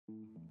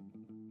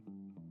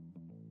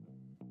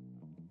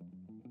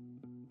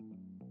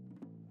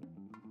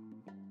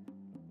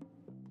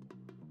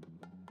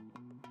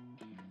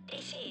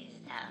This is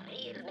the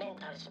Real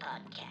Mentors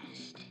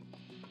Podcast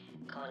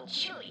con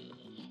Chewie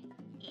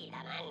y the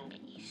Man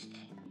Beast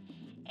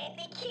and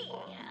the king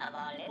of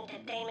all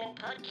entertainment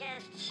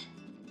podcasts,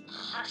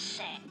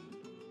 Jose.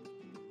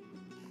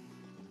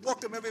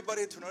 Welcome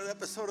everybody to another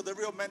episode of the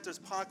Real Mentors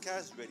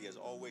Podcast, ready as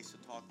always to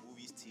talk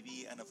movies,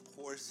 TV, and of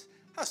course,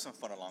 have some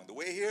fun along the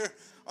way here.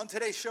 On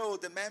today's show,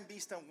 the Man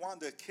Beast and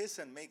Wanda kiss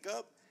and make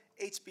up,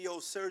 HBO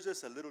serves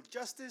us a little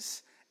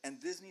justice, and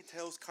Disney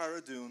tells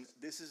Cara Dune,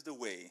 this is the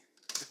way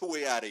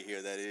out of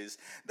here, that is.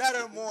 That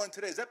and more in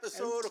today's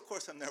episode. Of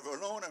course, I'm never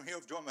alone. I'm here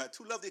joined by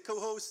two lovely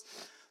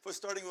co-hosts. For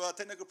starting with our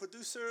technical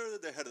producer,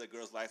 the head of the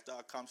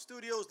girlslife.com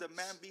studios, the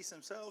Man Beast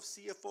himself,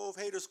 CFO of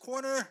Haters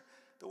Corner,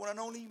 the one and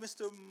only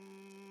Mr.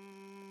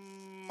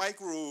 Mike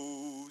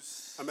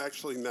Rose. I'm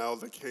actually now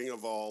the king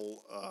of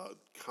all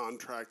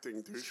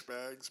contracting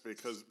douchebags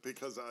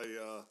because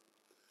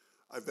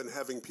I've been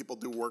having people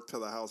do work to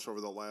the house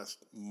over the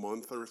last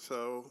month or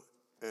so,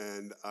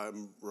 and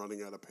I'm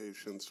running out of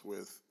patience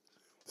with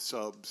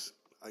subs.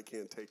 I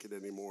can't take it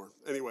anymore.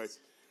 Anyway,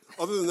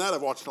 other than that,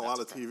 I've watched a lot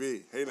of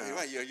TV. Hey, now. You're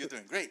right. You're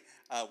doing great,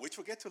 which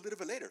we'll get to a little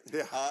bit later.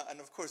 Yeah. And,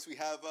 of course, we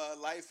have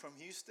live from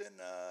Houston.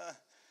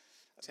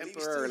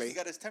 Temporarily. He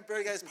got his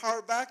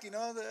power back,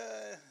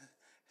 the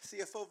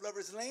CFO of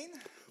Lover's Lane.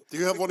 Do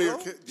you have one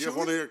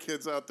of your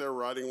kids out there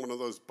riding one of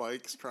those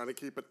bikes trying to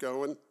keep it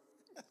going?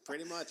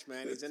 Pretty much,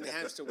 man. He's in the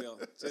hamster wheel.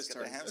 It's his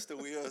turn. The hamster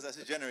wheels. That's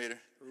a generator.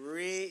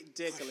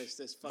 Ridiculous,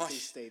 this fucking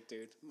state,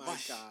 dude. My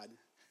God.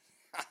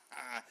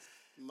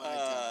 My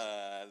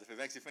God. If it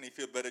makes you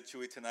feel better,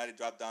 Chewie, tonight it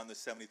dropped down to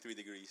 73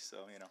 degrees,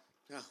 so,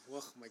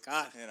 Oh, my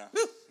God. Yeah.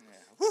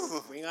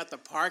 Bring out the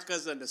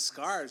parkas and the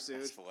scarves,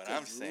 dude. That's what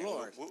I'm saying.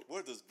 Lord.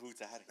 Where are those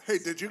boots at? Hey,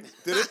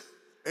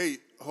 hey,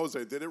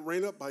 Jose, did it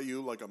rain up by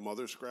you like a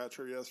mother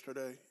scratcher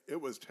yesterday?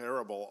 It was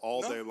terrible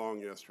all day long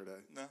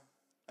yesterday. No.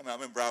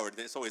 I'm in Broward.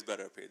 It's always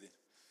better up here, dude.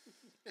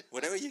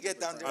 Whatever you get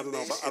down there, I don't know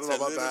it's a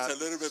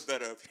little bit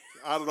better up here.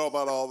 I don't know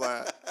about all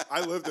that.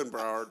 I lived in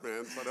Broward,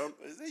 man, so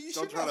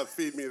don't try to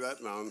feed me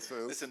that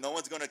nonsense. Listen, no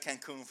one's going to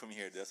Cancun from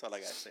here. That's all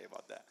I got to say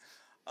about that.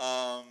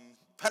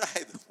 But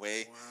either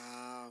way,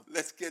 Wow.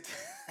 let's get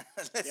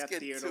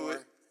to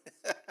it.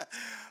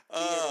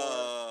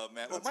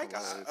 Man. Well, Mike,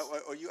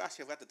 or you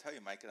actually, I've got to tell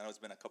you, Mike, I know it's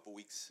been a couple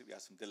weeks. We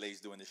had some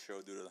delays doing the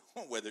show due to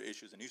the weather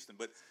issues in Houston,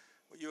 but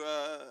were you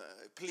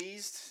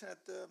pleased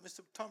at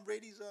Mr. Tom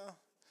Brady's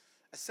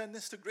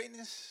ascendance to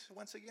greatness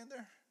once again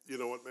there? You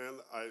know what, man?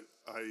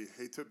 I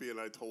hate to be an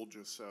I told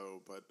you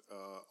so, but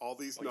all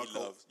these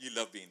You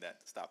love being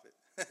that. Stop it.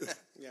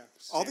 Yeah.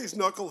 All these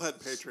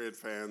knucklehead Patriot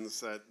fans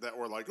that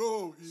were like,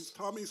 oh,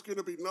 Tommy's going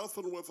to be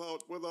nothing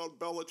without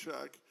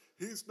Belichick.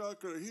 He's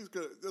gonna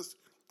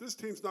this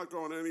team's not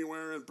going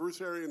anywhere, and Bruce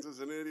Arians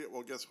is an idiot.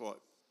 Well, guess what?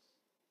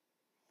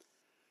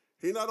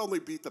 He not only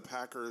beat the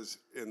Packers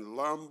in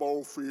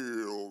Lambeau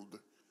Field,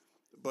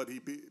 but he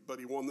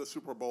won the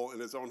Super Bowl in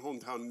his own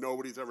hometown.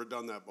 Nobody's ever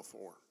done that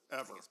before,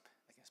 ever.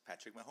 Against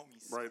Patrick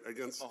Mahomes. Right,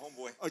 against my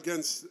homeboy.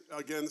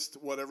 Against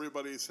what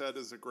everybody said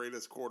is the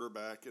greatest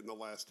quarterback in the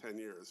last 10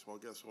 years. Well,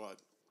 guess what?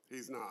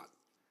 He's not.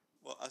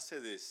 Well, I'll say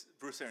this: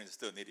 Bruce Arians is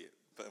still an idiot,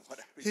 but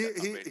whatever.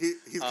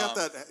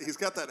 He's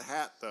got that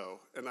hat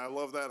though, and I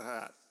love that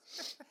hat.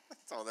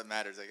 That's all that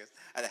matters, I guess.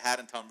 And a hat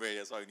and Tom Brady.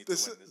 That's all you need to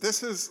win.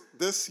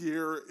 This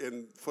year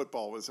in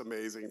football was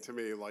amazing to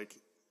me. Like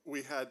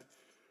we had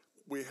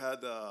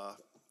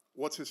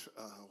what's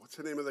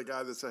the name of the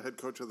guy that's the head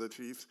coach of the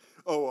Chiefs?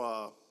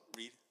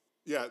 Reed.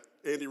 Yeah,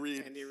 Andy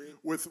Reid. Andy Reid.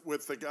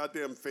 With the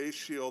goddamn face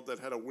shield that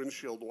had a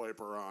windshield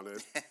wiper on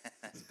it.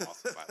 That's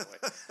awesome, by the way.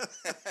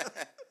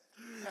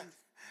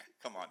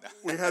 Come on now.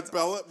 We had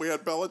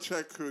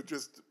Belichick who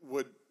just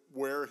would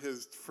wear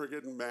his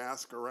friggin'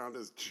 mask around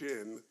his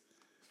chin.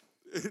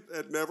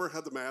 It never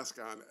had the mask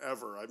on,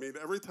 ever. I mean,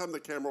 every time the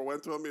camera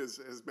went to him,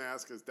 his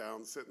mask is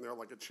down, sitting there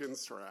like a chin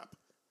strap.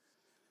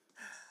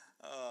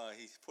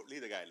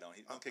 Leave the guy alone.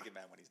 Don't kick him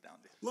out when he's down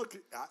there. Look,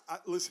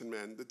 listen,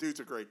 man, the dude's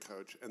a great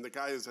coach, and the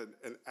guy is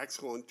an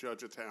excellent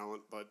judge of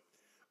talent, but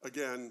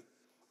again,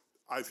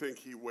 I think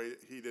he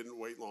didn't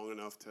wait long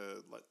enough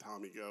to let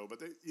Tommy go, but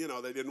they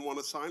didn't want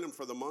to sign him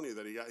for the money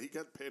that he got. He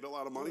got paid a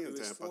lot of money in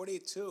Tampa. He was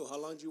 42. How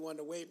long do you want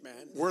to wait,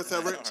 man? Worth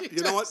every.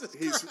 You know what?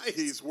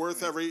 He's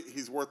worth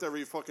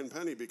every fucking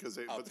penny because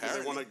they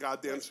won a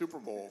goddamn Super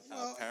Bowl.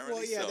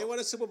 Well, yeah, they won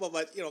a Super Bowl,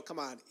 but come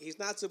on, he's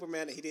not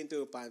Superman. And he didn't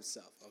do it by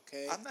himself.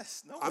 Okay. I'm not.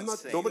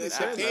 Nobody's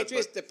saying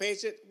that. The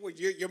Patriots. Well,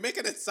 you're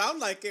making it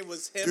sound like it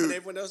was him and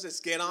everyone else.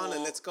 Just get on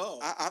and let's go.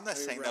 I'm not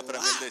saying that, but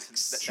I mean,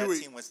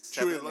 that team was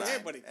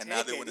 7-9, and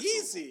now they win a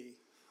Super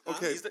Bowl.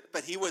 Okay,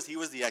 but he was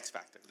the X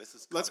factor.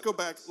 Let's go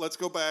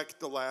back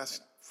the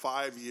last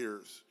 5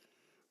 years.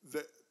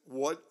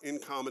 What in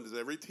common does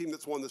every team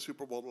that's won the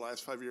Super Bowl the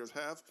last 5 years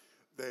have?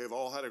 They've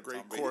all had a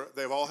great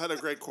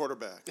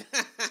quarterback.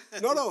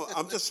 No,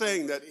 I'm just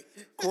saying that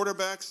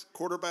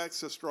quarterbacks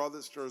the straw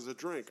that stirs the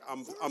drink.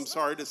 I'm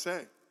sorry to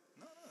say.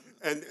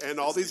 And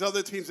all these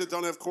other teams that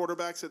don't have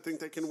quarterbacks that think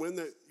they can win,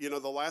 the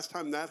last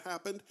time that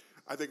happened,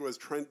 I think it was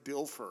Trent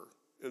Dilfer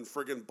in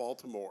friggin'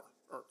 Baltimore.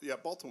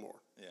 Baltimore.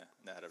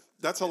 Yeah,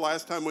 That's the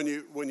last time when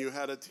you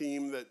had a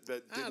team that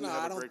didn't have a great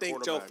quarterback. I don't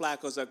think Joe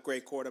Flacco's a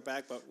great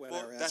quarterback, but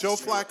whatever. Well, Joe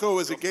Flacco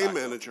is a game Flacco.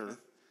 manager.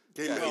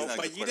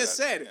 But you just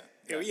said it.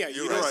 Yeah,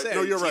 you You're just right. said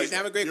No, it. you're He right. didn't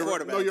have a great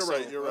quarterback. No, you're so,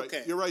 right. You're right.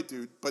 Okay. You're right,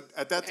 dude. But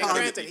at that And time,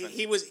 granted,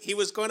 he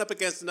was going up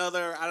against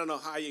another. I don't know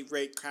how you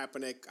rate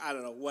Kaepernick. I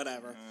don't know,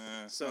 whatever.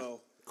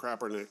 So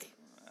Kaepernick.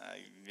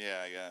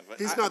 Yeah. But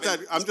He's not that.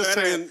 I'm just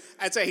saying.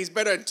 I'd say he's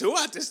better than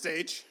Tua at this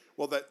stage.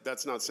 Well,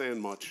 that's not saying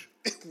much.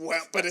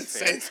 Well, but it's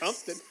saying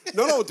something.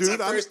 No, dude.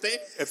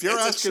 If you're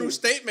asking true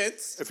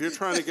statements, if you're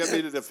trying to get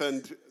me to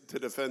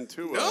defend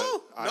Tua,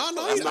 I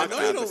know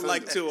you don't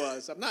like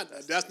Tua's. I'm not.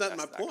 That's not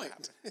my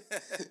point.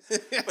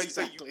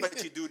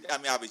 But you do. I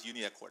mean, obviously, you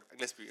need a quarterback.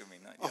 Let's be.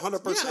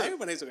 100%. Yeah,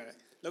 everybody's okay.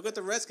 Look at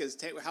the Redskins.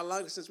 How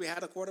long since we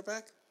had a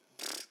quarterback?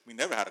 We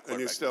never had a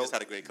quarterback. We just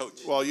had a great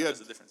coach. Well, you had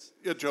the difference.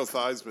 You had Joe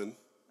Theismann.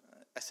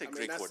 I said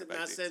great quarterback.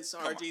 Not since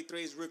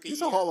RG3's rookie year.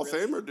 He's a Hall of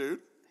Famer,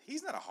 dude.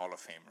 He's not a Hall of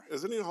Famer.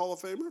 Isn't he a Hall of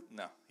Famer?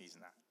 No, he's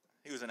not.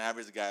 He was an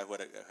average guy who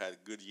had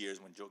good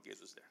years when Joe Gibbs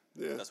was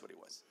there. Yeah. That's what he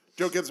was.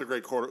 Joe Gibbs is a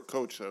great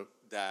coach, though.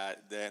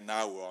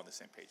 Now we're on the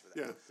same page with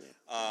that.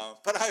 Yeah.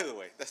 But either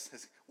way,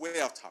 that's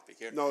way off topic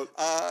here. No,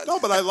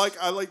 but I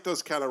like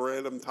those kind of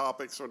random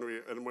topics when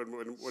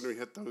we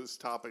hit those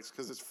topics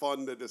because it's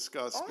fun to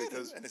discuss.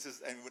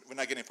 And we're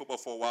not getting football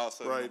for a while,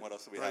 so right, what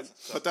else do we have?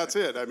 But that's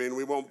it. I mean,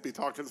 we won't be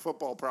talking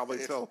football probably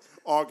till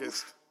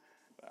August.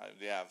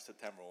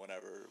 September,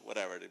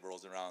 whatever it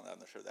rolls around. I'm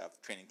not sure they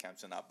have training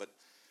camps or not. But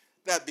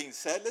that being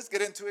said, let's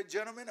get into it,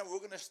 gentlemen, and we're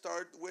going to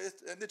start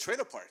with the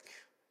trailer park.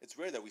 It's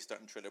rare that we start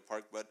in trailer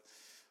park, but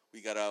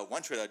we got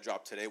one trailer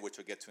dropped today, which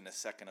we'll get to in a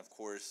second, of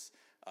course.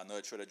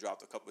 Another trailer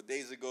dropped a couple of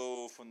days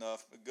ago from the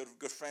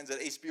good friends at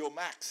HBO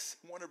Max,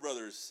 Warner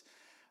Brothers,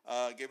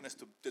 giving us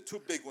the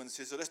two big ones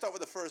here. So let's start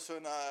with the first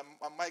one.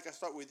 Mike, I'll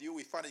start with you.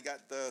 We finally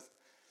got the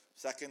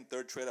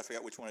third trailer, I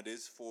forgot which one it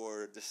is,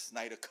 for the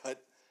Snyder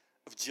Cut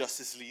of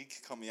Justice League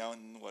coming out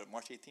in,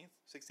 March 18th,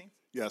 16th?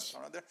 Yes.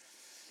 Around there.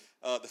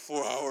 The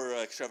 4-hour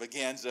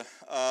extravaganza.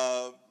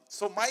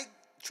 So, Mike,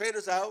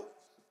 trailer's out.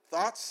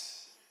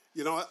 Thoughts?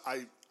 You know,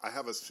 I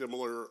have a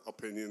similar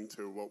opinion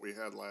to what we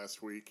had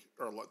last week,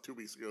 or 2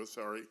 weeks ago,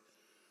 sorry.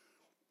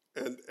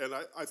 And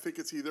I think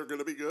it's either going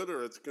to be good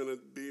or it's going to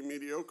be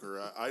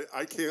mediocre.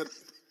 I can't...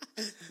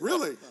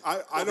 Really?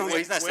 I don't...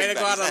 We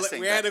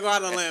had to go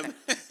out on a limb.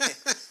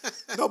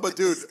 No, but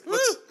dude,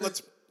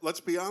 let's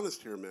be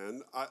honest here,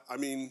 man. I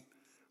mean...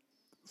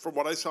 From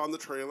what I saw in the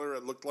trailer,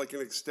 it looked like an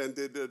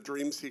extended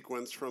dream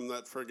sequence from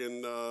that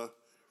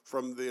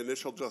from the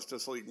initial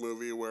Justice League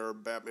movie where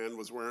Batman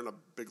was wearing a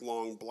big,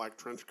 long black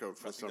trench coat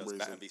for some reason.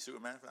 Batman v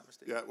Superman, if I'm not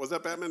mistaken. Yeah, was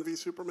that Batman v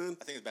Superman?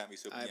 I think it's Batman v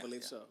Superman. I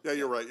believe so. Yeah,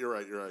 you're right.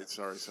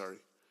 Sorry.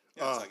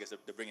 Yeah, so I guess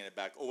they're bringing it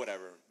back or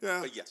whatever.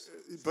 Yeah, but yes.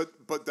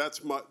 But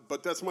that's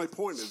my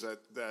point is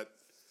that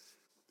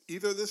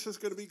either this is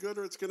going to be good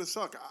or it's going to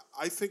suck.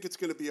 I think it's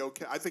going to be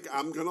okay. I think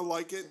I'm going to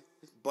like it,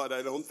 but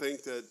I don't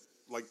think that.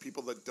 Like,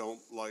 people that don't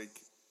like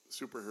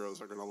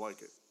superheroes are going to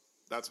like it.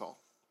 That's all.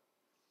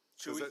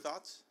 Chewie,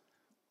 thoughts?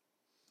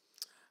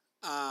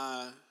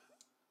 On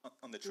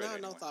the trailer?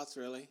 No thoughts,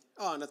 really.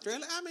 Oh, on the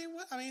trailer? I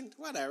mean,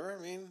 whatever.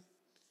 I mean,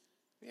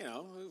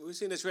 we've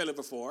seen the trailer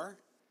before.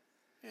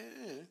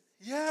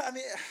 Yeah, I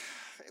mean,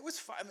 it was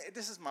fun. I mean,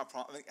 this is my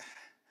problem. I mean,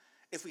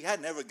 if we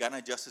had never gotten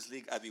a Justice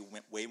League, I'd be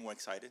way more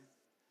excited.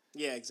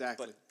 Yeah,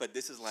 exactly. But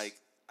this is like,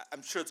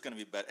 I'm sure it's going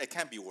to be better. It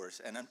can't be worse,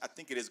 and I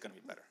think it is going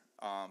to be better,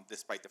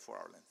 despite the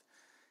 4-hour length.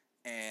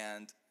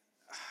 And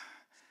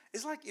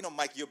it's like,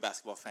 Mike, you're a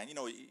basketball fan. You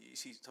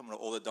see some of the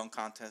older dunk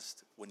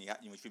contests when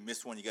if you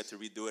miss one, you get to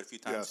redo it a few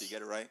times so you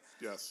get it right.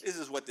 Yes. This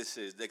is what this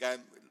is. The guy,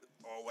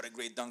 what a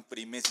great dunk, but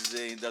he misses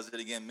it. He does it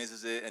again,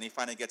 misses it, and he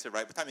finally gets it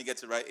right. By the time he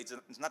gets it right,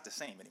 it's not the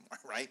same anymore,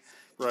 right?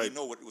 Right. You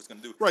know what it was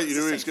going to do. Right. You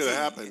knew it was going to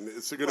happen.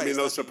 It's going to be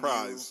no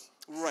surprise.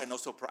 Right, no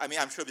surprise. I mean,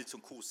 I'm sure there's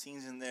some cool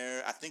scenes in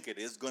there. I think it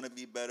is going to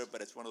be better,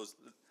 but it's one of those.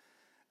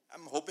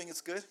 I'm hoping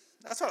it's good.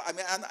 That's all. I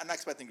mean, I'm not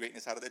expecting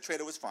greatness out of it. The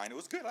trailer was fine. It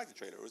was good. I like the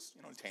trailer. It was,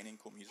 entertaining,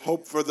 cool music.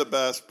 Hope for the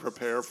best.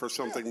 Prepare for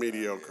something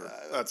mediocre.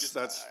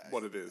 That's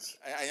what it is.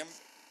 I am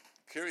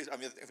curious. I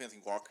mean, if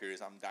anything, we're all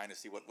curious. I'm dying to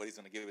see what he's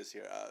going to give us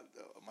here.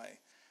 My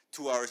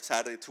 2-hour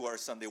Saturday, 2-hour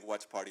Sunday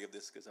watch party of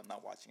this because I'm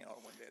not watching it all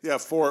in one day. Yeah,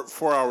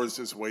 4 hours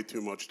is way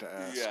too much to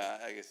ask. Yeah,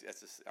 I guess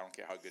that's just, I don't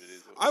care how good it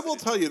is. I will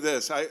tell you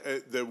this.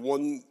 The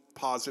one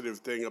positive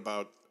thing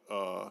about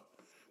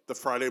the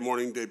Friday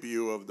morning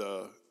debut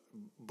of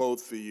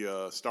both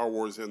the Star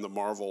Wars and the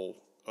Marvel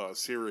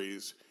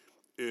series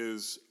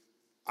is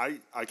I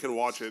can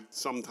watch it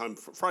sometime.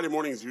 Friday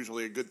morning is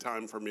usually a good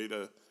time for me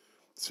to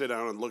sit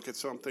down and look at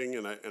something,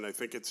 and I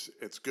think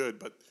it's good,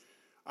 but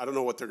I don't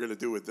know what they're going to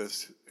do with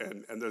this,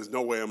 and there's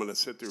no way I'm going to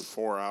sit through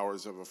 4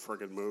 hours of a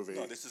friggin' movie.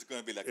 No, this is going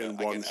to be like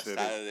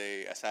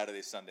a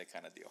Saturday, Sunday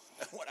kind of deal.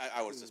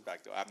 I would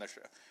suspect, though. I'm not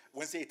sure.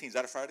 Wednesday 18th, is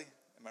that a Friday?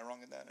 Am I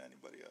wrong in that?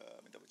 Anybody?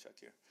 Let me double check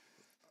here.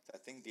 I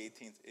think the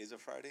 18th is a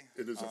Friday.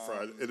 It is a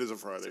Friday. It is a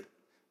Friday.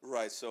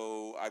 Right.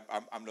 So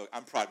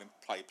I'm probably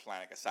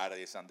planning like a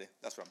Saturday, Sunday.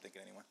 That's what I'm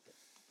thinking anyway.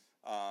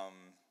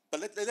 But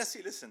let's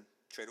see. Listen,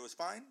 trailer was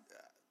fine.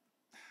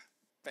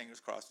 fingers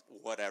crossed,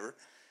 whatever.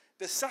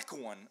 The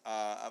second one,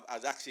 I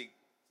was actually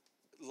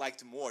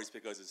liked more is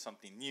because it's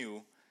something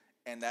new.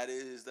 And that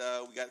is,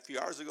 we got a few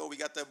hours ago, we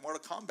got the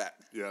Mortal Kombat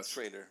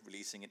trailer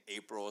releasing in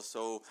April.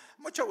 So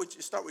I'm going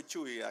to start with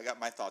Chewie. I got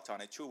my thoughts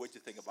on it. Chewie, what do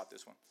you think about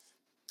this one?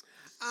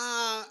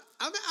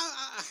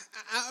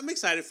 I'm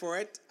excited for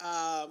it.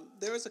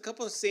 There was a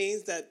couple of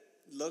scenes that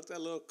looked a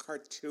little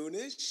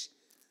cartoonish,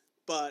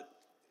 but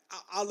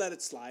I'll let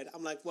it slide.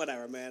 I'm like,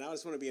 whatever, man. I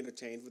just want to be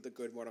entertained with a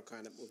good Mortal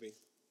Kombat movie.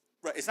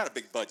 Right. It's not a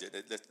big budget,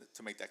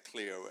 to make that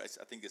clear. I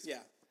think it's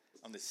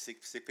on the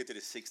 50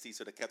 to 60,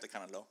 so they kept it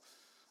kind of low.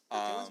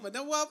 But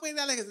no, well, I mean,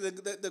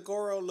 the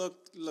Goro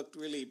looked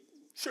really.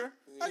 Sure,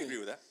 I agree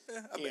with that.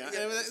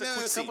 There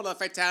were a couple of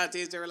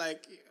fatalities. They were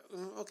like,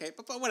 okay,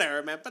 but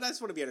whatever, man. But I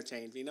just want to be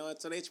entertained. You know,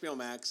 it's on HBO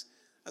Max.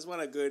 I just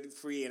want a good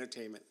free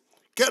entertainment.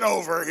 Get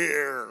over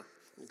here.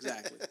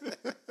 Exactly.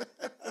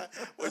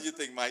 What do you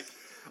think, Mike?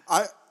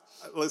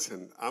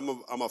 Listen. I'm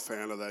a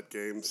fan of that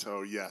game,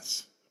 so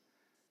yes.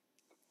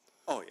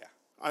 Oh yeah.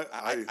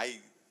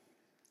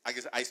 I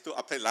guess I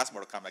played the last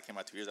Mortal Kombat. Came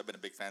out 2 years. I've been a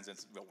big fan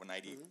since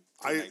 92,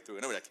 93,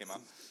 whenever that came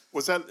out.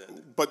 Was that?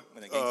 But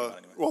when the game came out,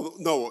 anyway. Well,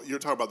 no, you're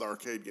talking about the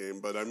arcade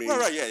game, but I mean,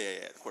 right, yeah,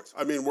 of course.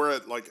 I mean, we're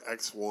at like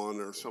X1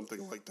 or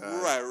something like that.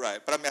 Right.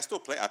 But I mean, I still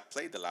play. I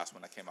played the last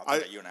one that came out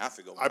like a year and a half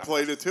ago. I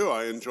played it too.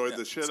 I enjoyed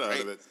the shit out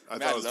of it. I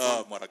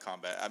love Mortal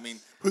Kombat. I mean,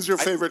 who's your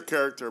favorite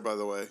character, by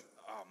the way?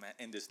 Oh man,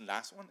 in this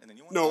last one, in the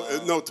new one?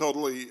 No,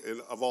 totally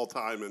of all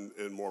time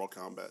in Mortal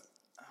Kombat.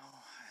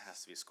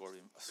 To be a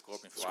scorpion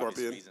for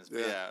obvious reasons.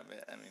 But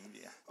I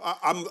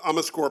mean. I'm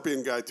a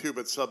Scorpion guy too,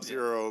 but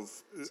Sub-Zero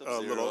a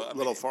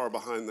little far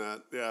behind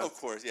that. Yeah. Of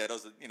course, yeah.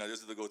 Those are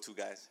the go-to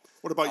guys.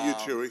 What about you,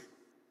 Chewie?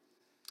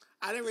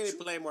 I didn't really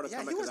play Mortal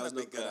Kombat because I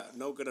was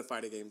no good at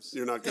fighting games.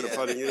 You're not good at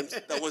fighting games?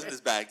 That wasn't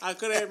his bag. I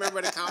couldn't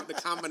remember the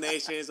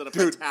combinations or the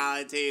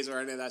fatalities or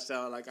any of that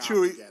stuff. Like,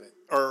 Chewie, get it.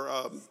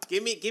 Or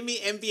give me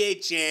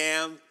NBA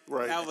Jam.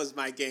 Right. That was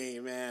my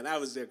game, man. That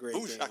was a great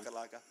game.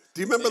 Shakalaka.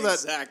 Do you remember that?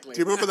 Exactly. Do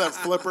you remember that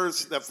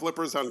flippers? That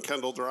flippers on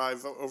Kendall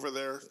Drive over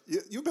there.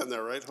 You've been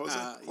there, right, Jose?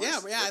 Yeah,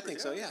 I think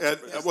so. Yeah.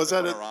 Was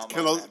that at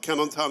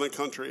Kendall Town and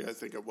Country? I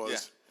think it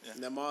was. Yeah.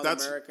 The Mall of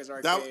America's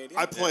arcade.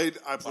 I played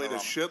a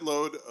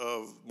shitload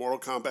of Mortal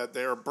Kombat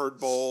there, Bird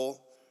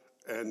Bowl,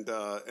 and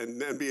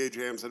NBA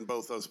Jams in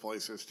both those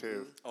places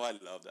too. Oh, I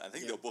love that. I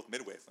think they were both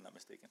Midway, if I'm not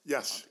mistaken.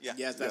 Yes.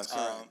 Yes, that's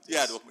correct.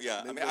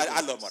 Yeah. I mean,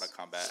 I love Mortal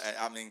Kombat.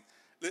 I mean,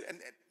 and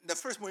the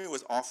first movie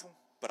was awful.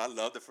 But I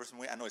love the first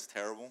movie. I know it's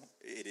terrible.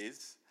 It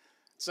is.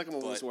 Second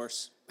one was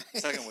worse.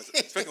 Second was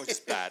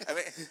just bad. I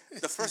mean,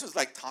 the first was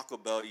like Taco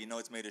Bell. You know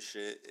it's made of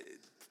shit.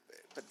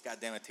 But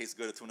goddamn, it tastes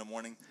good at 2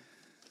 a.m.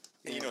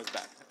 And you know it's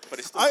bad. But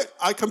it's still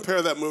I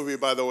compare that movie,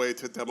 by the way,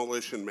 to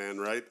Demolition Man,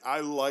 right?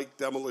 I like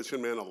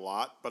Demolition Man a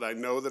lot, but I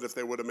know that if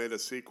they would have made a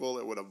sequel,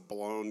 it would have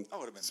blown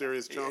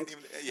serious chunks.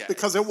 Yeah.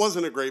 Because it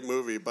wasn't a great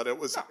movie, but it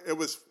was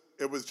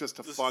just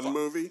a fun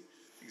movie.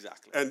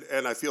 Exactly.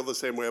 And I feel the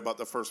same way about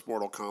the first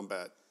Mortal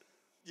Kombat.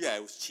 Yeah,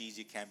 it was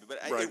cheesy, campy, but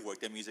it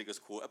worked. The music was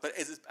cool. But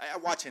I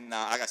watch it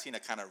now. I seen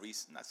it kind of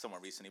not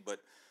somewhat recently, but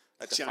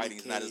like the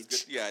fighting's not as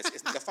good. Yeah,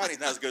 the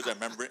fighting's not as good as I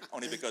remember it.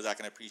 Only because I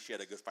can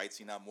appreciate a good fight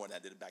scene now more than I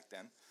did back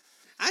then.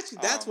 Actually,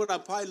 that's what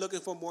I'm probably looking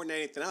for more than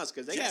anything else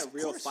because they got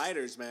real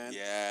fighters, man.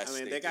 Yes, I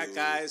mean they got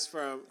guys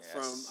from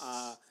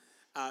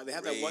they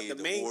have the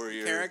main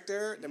warrior.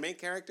 Character. The main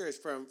character is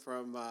from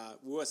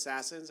Wu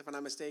Assassins, if I'm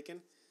not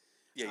mistaken.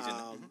 Yeah, he's in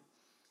there.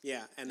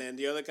 Yeah, and then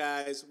the other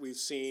guys we've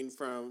seen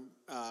from,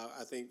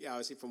 I think,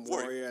 obviously from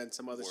Warrior and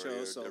some other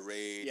shows. So The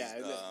Raid.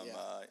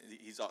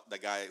 He's the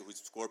guy who's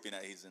Scorpion.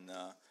 He's in.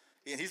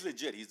 He's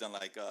legit. He's done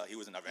he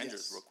was in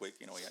Avengers real quick.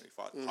 You know, he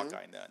fought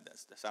Hawkeye in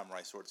the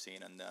samurai sword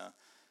scene and.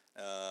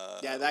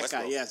 That Westworld.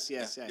 Guy. Yes.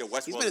 Yeah,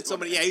 Westworld. He's been in so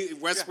many. Yeah,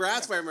 Westworld.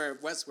 That's where I remember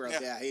Westworld.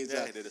 Yeah, he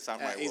did the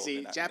samurai. Is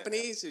he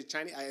Japanese? Is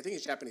Chinese? I think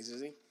he's Japanese,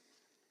 isn't he?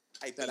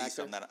 I believe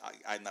so.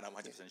 I'm not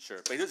 100% sure,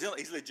 but he's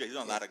legit. He's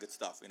done a lot of good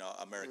stuff, you know,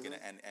 American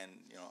and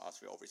you know,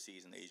 Austria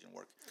overseas and Asian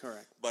work.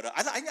 Correct. But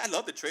I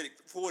love the trailer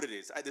for what it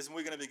is. This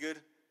movie gonna be good?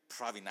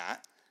 Probably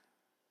not.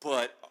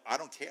 But I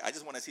don't care. I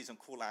just want to see some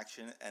cool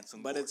action and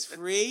some. But it's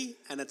free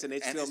and it's an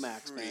HBO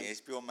Max, man.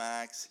 HBO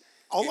Max.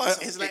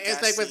 It's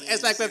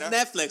like with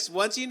Netflix.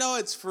 Once you know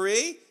it's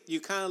free,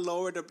 you kind of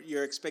lower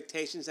your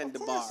expectations and the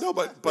bar. No,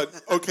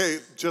 but okay,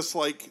 just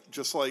like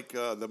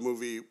the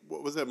movie.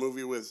 What was that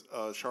movie with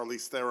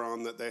Charlize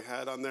Theron that they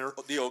had on there?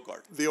 The Old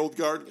Guard. The Old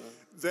Guard.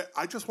 Yeah.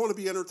 I just want to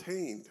be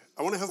entertained.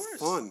 I want to have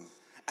fun.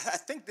 I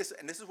think this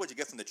is what you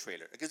get from the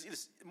trailer. Because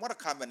Mortal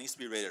Kombat needs to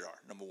be rated R,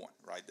 number one,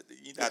 right?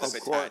 You got the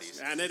fatalities.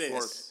 And it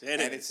is.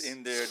 It's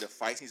in there. The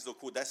fight scene's so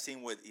cool. That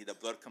scene where the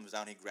blood comes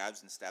down, he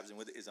grabs and stabs him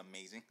with it is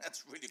amazing.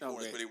 That's really cool.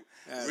 Okay.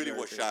 It's really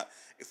well shot.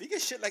 If you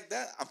get shit like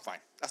that, I'm fine.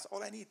 That's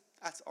all I need.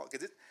 That's all.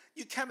 Because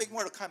you can't make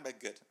Mortal Kombat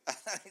good.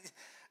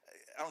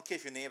 I don't care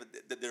if your name,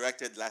 the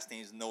director, the last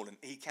name is Nolan.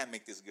 He can't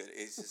make this good.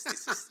 It's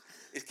just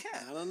it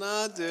can't. I don't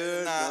know,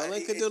 dude.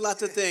 Nolan could do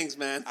lots of things,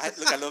 man. I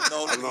love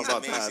Nolan. I don't know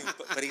about amazing, that.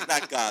 But he's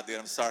not God, dude.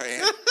 I'm sorry.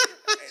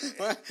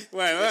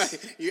 Wait.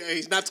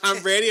 He's not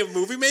Tom Brady of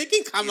movie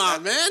making? Come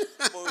on, man.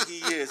 Well, he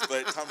is,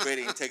 but Tom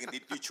Brady ain't taking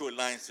the Detroit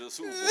Lions to the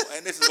Super Bowl.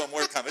 And this is what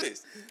more common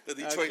is. The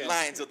Detroit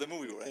Lions of the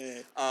movie, right?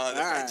 Yeah. All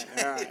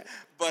right.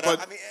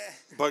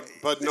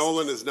 But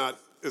Nolan is not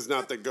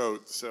the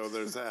GOAT, so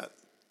there's that.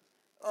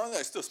 Oh, no,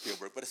 it's still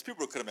Spielberg. But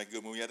Spielberg couldn't make a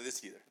good movie out of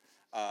this either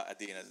at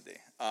the end of the day.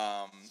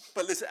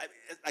 But listen,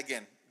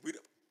 again, we're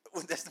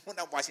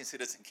not watching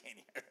Citizen Kane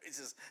here.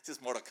 It's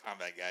just Mortal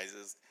Kombat, guys.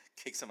 Just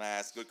kick some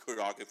ass, good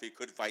choreography,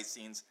 good fight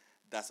scenes.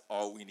 That's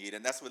all we need.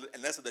 And that's what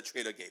the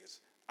trailer gave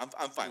us.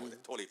 I'm fine with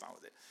it. Totally fine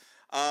with it.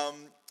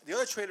 The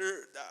other trailer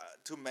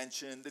to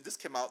mention, that this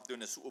came out during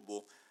the Super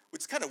Bowl,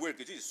 which is kind of weird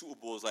because usually Super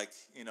Bowl is like,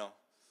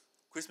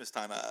 Christmas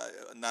time,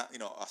 not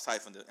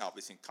aside from the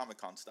obviously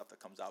Comic-Con stuff that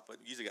comes out, but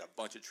we usually get a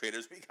bunch of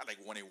trailers. We got like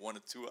one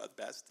or two at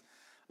best.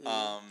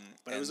 But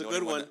it was a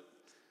good one.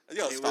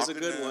 It was a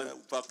good one.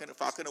 Falcon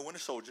and Winter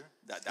Soldier.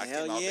 That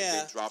came out. Yeah.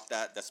 They dropped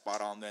that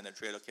spot on there, and the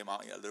trailer came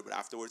out a little bit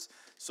afterwards.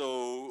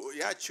 So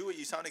yeah, Chewie,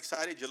 you sound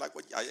excited. You like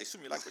I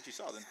assume you like what you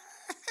saw then.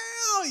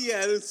 Hell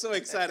yeah! I'm so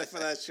excited for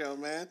that show,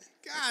 man.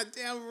 God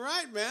damn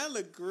right, man.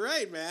 Look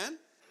great, man.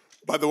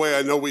 By the way,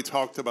 I know we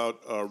talked about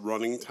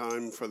running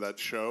time for that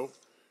show.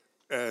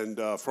 And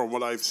from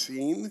what I've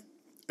seen,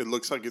 it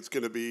looks like it's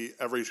going to be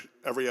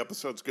every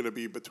episode's going to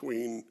be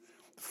between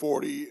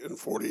 40 and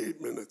 48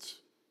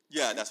 minutes.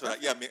 Yeah, that's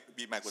what. Me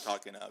and Mike were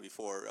talking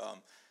before.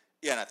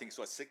 And I think it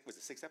was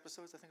 6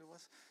 episodes? I think it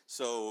was.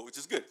 So, which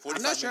is good.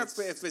 I'm not sure if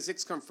it's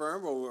 6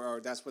 confirmed or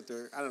that's what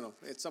they're. I don't know.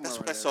 It's somewhere. That's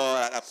what I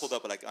saw. I pulled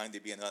up like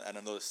IMDb and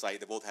another site.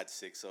 They both had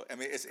 6. So I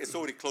mean, it's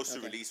already close to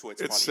release, where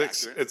it's probably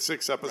 6. accurate. It's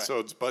 6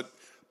 episodes, but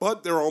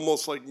they're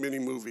almost like mini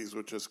movies,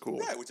 which is cool.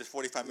 Yeah, which is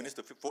 45 minutes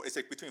to. It's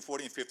like between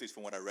 40 and 50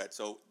 from what I read.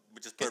 So,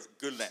 which is perfect,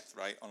 good length,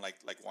 right?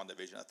 Unlike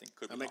Wandavision, I think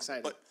could be. I'm long.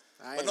 excited. But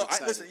I'm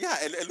excited. Listen, yeah,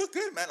 it looked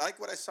good, man. I like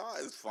what I saw.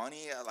 It was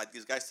funny. I like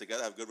these guys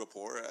together have good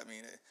rapport. I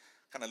mean,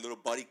 kind of little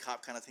buddy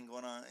cop kind of thing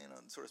going on,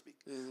 so to speak.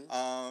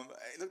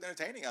 It looked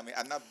entertaining. I mean,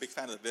 I'm not a big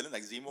fan of the villain,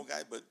 like Zemo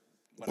guy, but.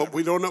 Whatever. But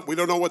we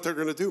don't know what they're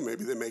going to do.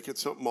 Maybe they make it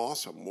something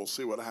awesome. We'll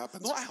see what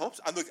happens. No, I hope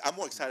so. I'm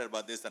more excited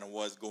about this than I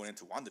was going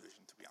into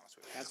WandaVision, to be honest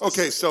with you.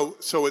 Okay,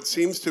 so it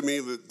seems to me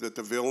that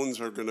the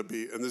villains are going to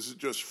be, and this is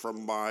just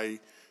from my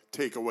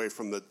takeaway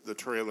from the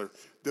trailer,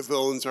 the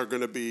villains are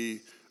going to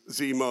be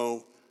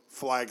Zemo,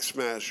 Flag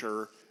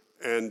Smasher,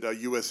 and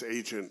U.S.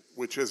 Agent,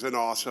 which is an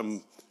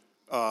awesome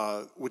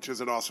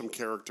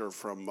character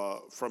from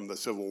the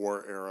Civil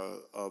War era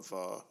of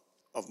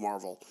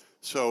Marvel.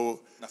 So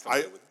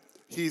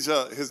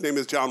his name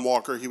is John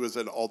Walker. He was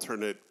an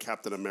alternate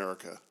Captain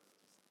America.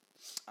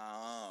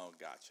 Oh,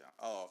 gotcha.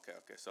 Oh,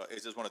 okay. So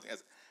it's just one of the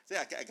things.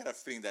 I got a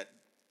feeling that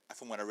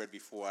from what I read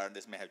before,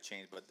 this may have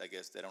changed, but I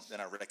guess they're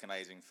not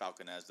recognizing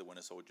Falcon as the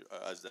Winter Soldier,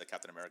 as the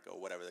Captain America, or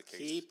whatever the case.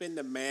 Keeping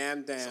the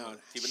man down.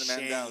 Keeping the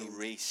man down.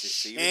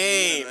 Racist.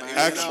 Shame.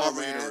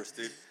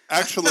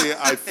 Actually,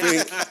 I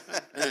think.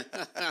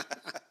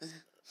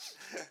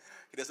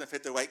 He doesn't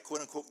fit the right quote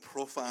unquote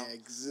profile. Yeah,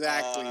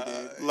 exactly,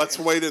 dude. Let's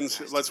wait and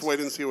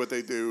see what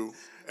they do.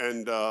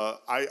 And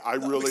I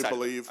really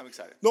believe. I'm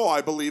excited. No,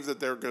 I believe that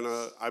they're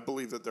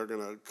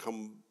gonna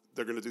come.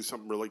 They're gonna do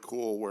something really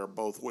cool where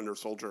both Winter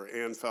Soldier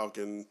and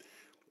Falcon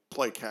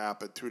play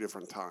Cap at 2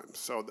 different times.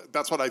 So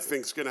that's what I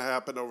think is gonna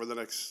happen over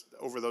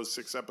those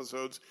 6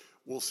 episodes.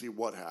 We'll see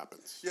what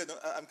happens. Yeah, no,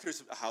 I'm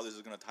curious how this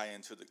is gonna tie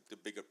into the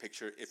bigger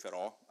picture, if at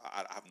all.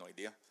 I have no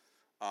idea.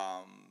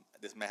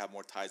 This may have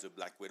more ties with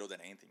Black Widow than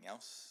anything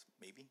else,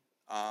 maybe.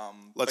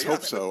 Let's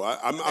hope so.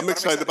 I'm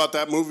excited about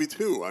that movie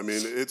too. I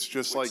mean, it's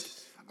just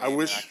I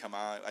wish. Come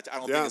out. I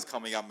don't think it's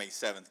coming out May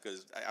 7th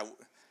because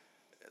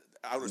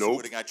I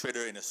would have got a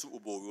trailer in the Super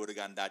Bowl. We would have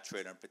gotten that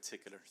trailer in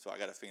particular. So I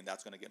got a feeling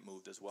that's going to get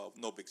moved as well.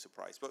 No big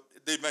surprise. But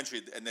they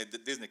eventually, and then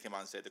Disney came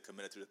out and said they're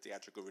committed to the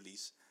theatrical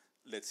release.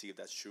 Let's see if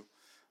that's true.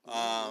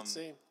 Let's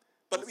see.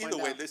 But either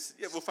way,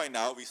 we'll find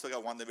out. We still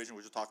got WandaVision,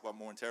 which we'll talk about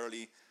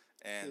momentarily.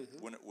 And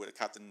with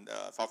Captain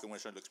Falcon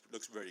Winter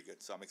looks very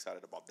good. So I'm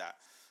excited about that.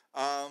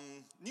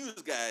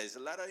 News, guys. A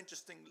lot of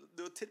interesting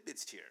little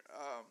tidbits here.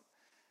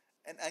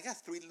 And I got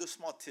 3 little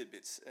small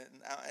tidbits.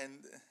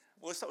 And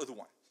we'll start with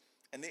one.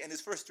 And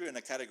his first 3 in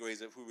the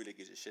categories of who really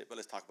gives a shit, but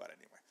let's talk about it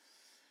anyway.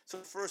 So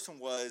the first one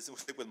we'll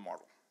stick with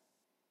Marvel,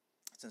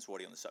 since we're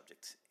already on the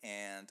subject.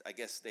 And I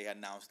guess they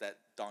announced that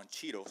Don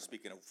Cheadle,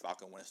 speaking of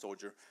Falcon Winter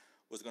Soldier,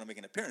 was going to make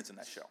an appearance in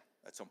that show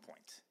at some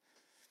point.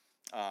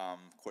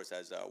 Of course,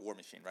 as War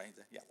Machine, right?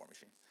 Yeah, War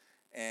Machine.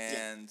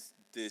 And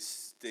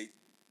this, they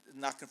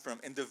not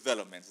confirmed, in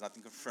development, it's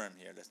nothing confirmed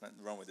here, let's not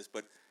run with this,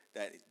 but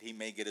that he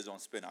may get his own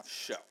spin-off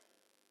show,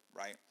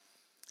 right?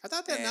 I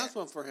thought they announced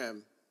one for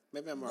him.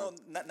 Maybe I'm wrong.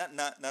 No,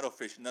 not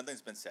official.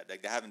 Nothing's been said.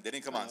 Like they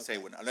didn't come out and say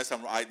when. Unless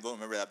I don't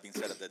remember that being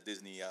said at the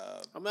Disney.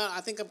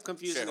 I think I'm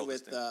confusing it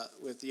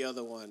with the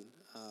other one.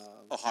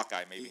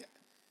 Hawkeye maybe. Yeah.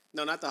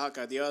 No, not the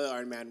Hawkeye. The other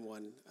Iron Man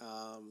one.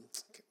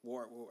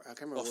 War I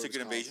can't remember.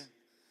 Secret Invasion.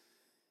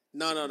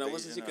 No, it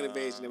wasn't Secret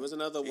Invasion. It was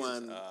another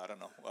one. I don't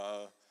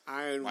know.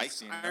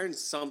 Iron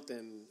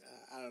something.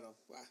 I don't know.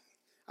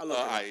 I'll look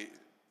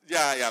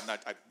I'm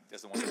not.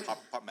 That's the one that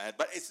popped my head.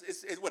 But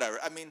it's whatever.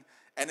 I mean,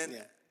 and then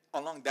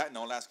along that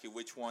note, I'll ask you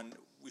which one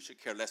we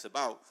should care less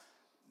about.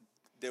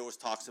 There was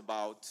talks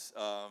about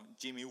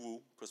Jimmy Woo,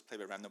 of course, played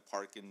by Randall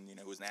Park, and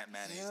who's an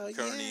Ant-Man. He's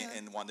currently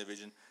in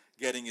WandaVision,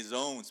 getting his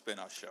own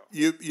spin-off show.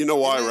 You know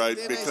why, right?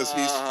 Because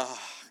he's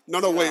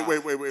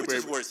wait. Which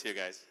is worse here,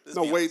 guys?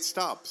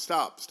 Stop.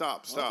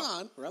 Hold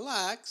on,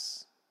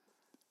 relax.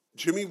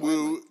 Jimmy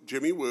Woo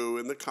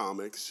in the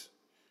comics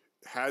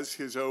has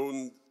his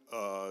own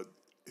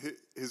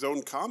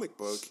comic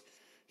book.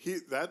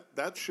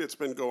 That shit's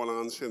been going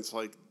on since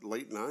like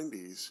late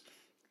 '90s,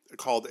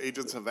 called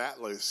Agents of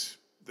Atlas.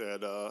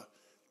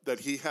 That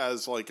he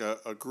has like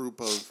a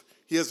group of.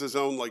 He has his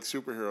own like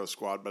superhero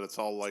squad, but it's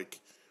all like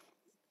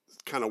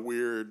kind of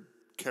weird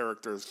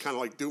characters, kind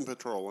of like Doom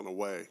Patrol in a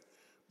way.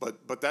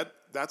 But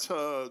that's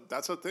a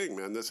thing,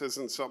 man. This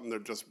isn't something they're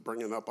just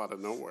bringing up out of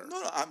nowhere.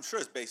 No, I'm sure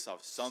it's based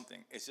off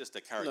something. It's just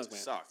the character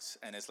sucks,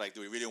 and it's like,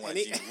 do we really want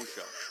a Jimmy Woo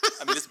show?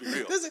 I mean, let's be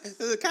real. Does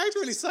the character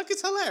really suck?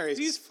 It's hilarious.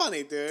 He's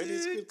funny, dude.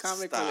 He's good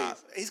comic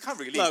relief. He's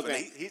comic relief, Look, but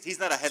man, he's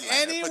not a headliner.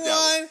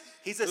 Anyone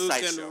he's a who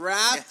sideshow. can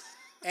rap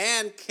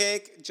and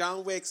kick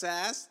John Wick's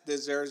ass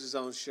deserves his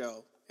own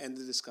show. End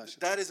the discussion.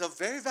 That is a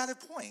very valid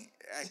point.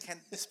 I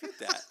can't dispute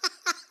that.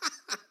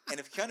 And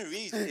if Keanu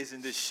Reeves is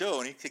in this show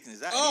and he's kicking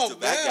his ass, and he's a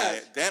bad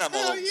guy, then I'm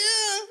all over. Yeah,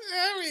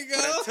 there we go.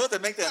 But until they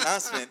make the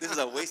announcement, this is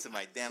a waste of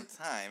my damn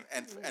time.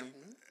 And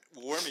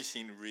War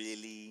Machine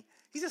really,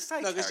 he's a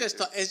side Look,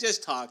 character. it's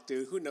just talk,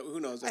 dude. Who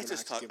knows? It's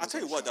just talk. I'll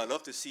tell you what, I'd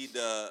love to see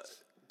the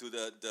kind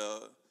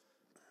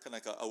of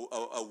like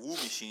a Woo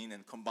Machine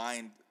and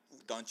combine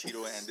Don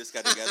Cheadle and this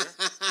guy together.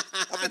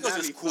 I think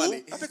it's cool.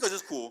 Funny. I think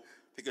it's cool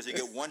because you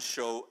get one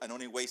show and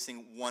only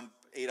wasting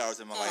 8 hours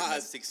of my life,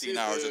 and 16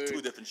 hours of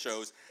 2 different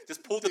shows.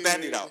 Just pull the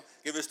Band-Aid out.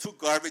 Give us 2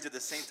 garbage at the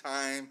same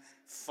time.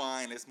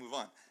 Fine, let's move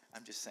on.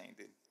 I'm just saying,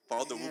 dude.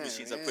 All the Woo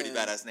Machines are pretty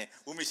badass name.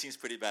 Woo Machine's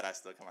pretty badass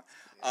still. Come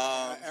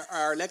on.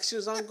 Are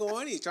elections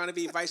ongoing? He's trying to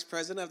be vice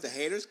president of the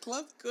Haters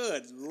Club?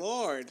 Good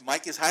Lord.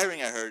 Mike is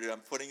hiring, I heard. I'm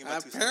putting him on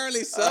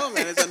Apparently so,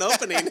 man. It's an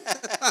opening.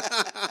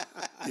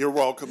 You're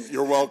welcome.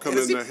 You're welcome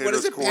in the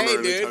Haters Corner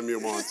anytime you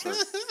want, sir.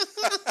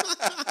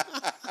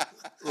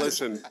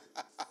 Listen,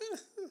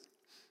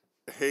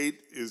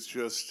 hate is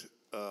just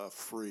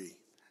free,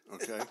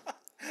 okay?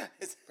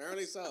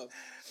 Apparently so.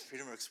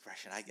 Freedom of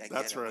expression. I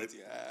That's get it.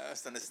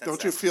 right.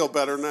 Don't you feel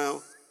better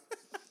now?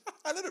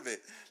 A little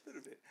bit.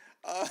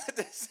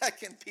 The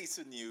second piece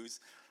of news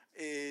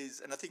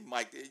is, and I think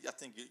Mike,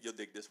 you'll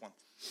dig this one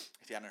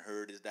if you haven't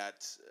heard, is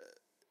that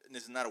and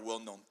this is not a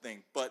well-known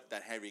thing, but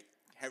that Henry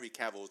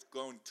Cavill is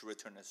going to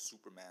return as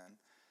Superman,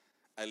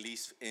 at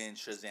least in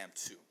Shazam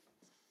 2.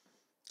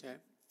 Okay.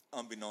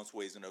 Unbeknownst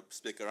ways going to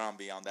stick around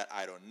beyond that,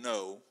 I don't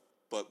know.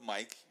 But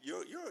Mike,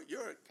 you're a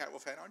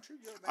Cavill fan, aren't you?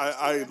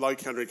 I like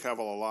Henry Cavill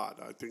a lot.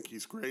 I think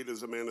he's great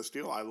as a Man of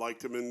Steel. I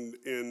liked him in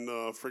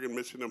friggin'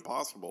 Mission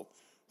Impossible.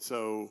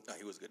 So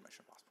he was good in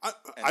Mission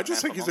Impossible. I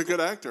just think he's a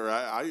good actor.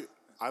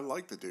 I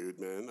like the dude,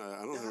 man.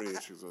 I don't have any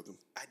issues with him.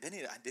 I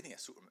didn't need a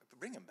Superman.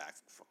 Bring him back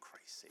for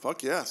Christ's sake.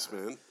 Fuck yes,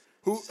 man.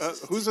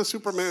 Who's a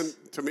Superman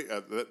to me?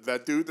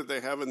 That dude that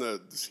they have in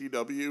the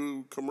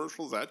CW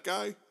commercials. That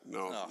guy?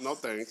 No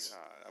thanks.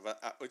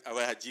 I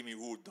would have Jimmy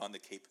Woo don the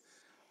cape.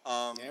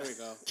 There we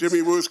go.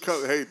 Jimmy Woo's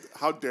hey,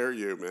 how dare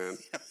you, man?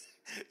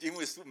 Jimmy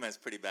Woo's Superman's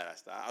pretty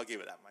badass. I'll give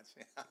it that much.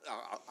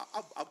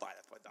 I'll buy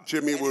that for $1.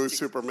 Jimmy Woo's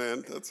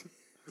Superman. That's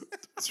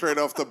straight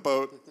off the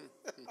boat.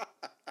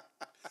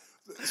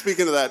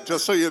 Speaking of that,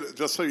 just so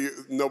you,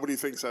 nobody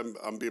thinks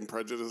I'm being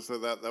prejudiced to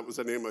that. That was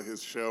the name of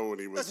his show when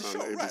he was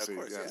on ABC. Right, of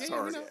course, yeah, Yeah,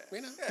 sorry.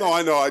 we know. No,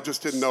 I know. I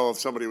just didn't know if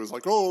somebody was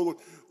like, "Oh,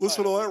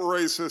 listen to that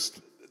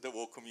racist." The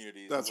woke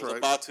community. That's was right.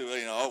 About to,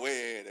 wait. Oh my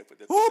God! They put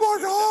the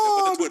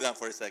Twitter down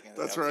for a second.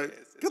 That's Okay, right.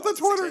 it's Get the all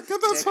Twitter. same.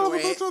 Get that son of a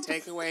bitch.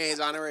 Take away his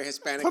honorary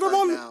Hispanic Put him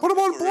card on. now. Put him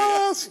on For real.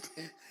 blast.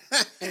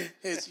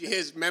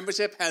 His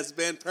membership has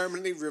been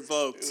permanently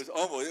revoked. It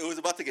was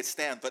about to get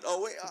stamped, but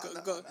wait.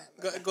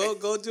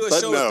 Go do a But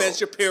show no. with Ben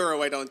Shapiro,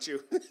 why don't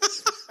you?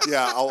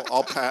 Yeah,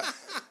 I'll pat.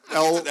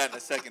 I'll do that in a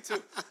second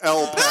too.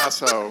 El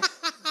Paso.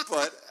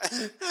 But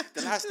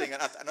the last thing,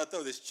 and I'll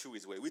throw this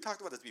Chewie's way. We talked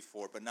about this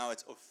before, but now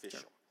it's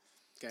official.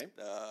 Okay.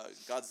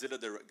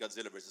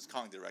 Godzilla versus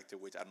Kong director,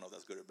 which I don't know if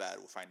that's good or bad.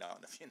 We'll find out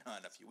in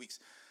a few weeks.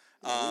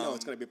 We know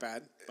it's going to be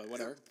bad, but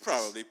whatever.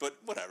 Probably, but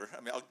whatever.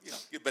 I mean, I'll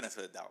give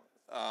benefit of the doubt.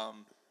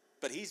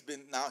 But he's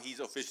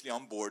officially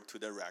on board to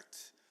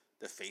direct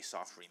the Face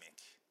Off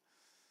remake.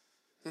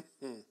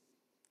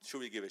 Should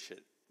we give a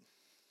shit?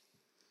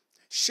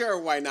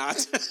 Sure, why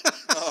not?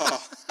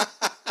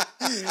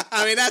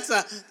 I mean, it's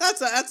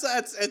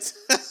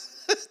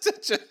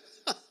such a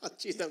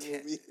geez, that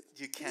movie.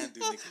 You can't do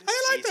Nicolas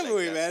I like Cage that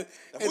movie, that. man.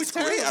 That movie's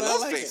great. terrible, I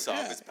love like Face it. Off.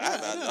 Yeah, It's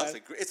bad. yeah,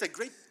 Man. It's a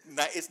great.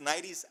 It's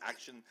 90s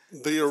action.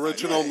 The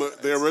original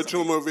It's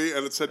movie,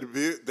 and it said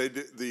they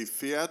did the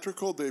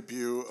theatrical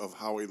debut of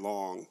Howie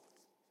Long.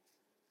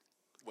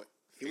 What?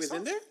 He was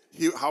in there?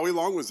 Howie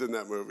Long was in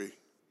that movie.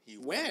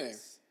 Where?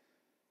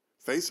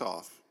 Face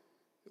Off.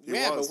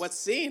 But what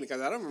scene?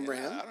 Because I don't remember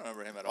him. I don't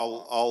remember him at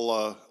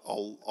all.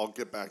 I'll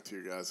get back to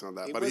you guys on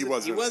that. But he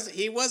wasn't.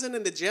 He wasn't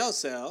in the jail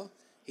cell.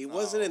 He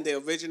wasn't in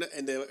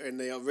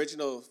the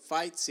original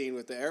fight scene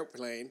with the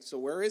airplane. So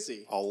where is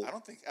he? I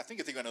think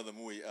you're thinking of another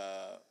movie,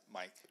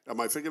 Mike. Am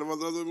I thinking of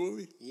another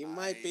movie? You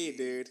might be,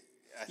 dude.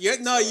 You're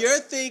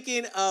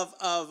thinking of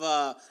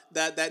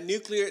that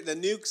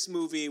nukes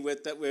movie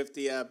with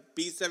the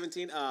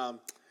B-17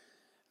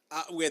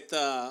 with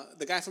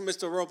the guy from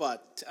Mr.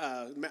 Robot,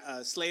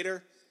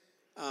 Slater.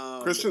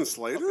 Christian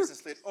Slater? Christian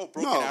Slater. Oh,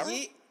 Broken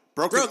Arrow?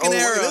 Broken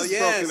Arrow,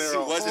 yes.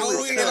 Broken Arrow.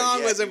 Moving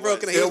along wasn't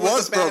Broken Arrow. It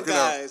was Broken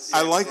Arrow. Guys.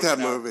 I like that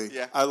movie.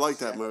 Yeah. I like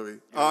that movie.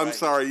 I'm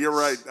sorry, you're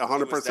right,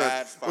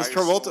 100%. Was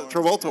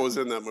Travolta was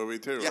in that movie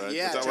too, right?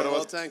 Yeah, Is that what it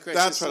was? Travolta and Christian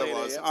That's what Slater,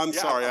 it was. yeah. I'm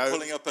sorry. I'm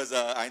pulling up his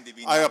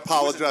IMDb. I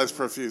apologize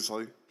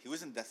profusely. He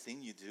was in That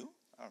Thing You Do?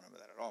 I don't remember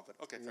that at all, but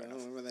okay, fair enough. I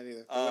don't remember that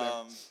either.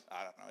 I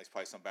don't know. He's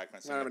probably some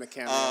background. Not having a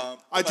camera.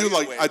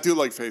 I do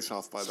like Face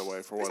Off, by the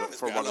way, for what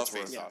it's worth.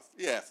 Face Off.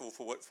 Yeah, for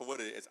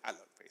what it is. I love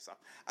Face Off.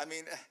 I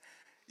mean,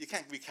 you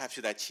can't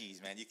recapture that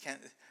cheese, man. You can't.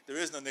 There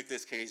is no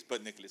Nicolas Cage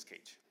but Nicolas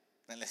Cage.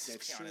 And let's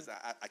just be honest,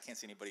 I can't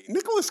see anybody.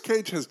 Nicolas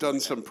Cage has done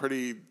some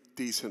pretty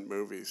decent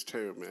movies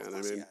too, man.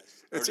 I mean,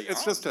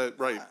 it's just a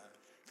right.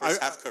 First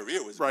half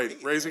career was right.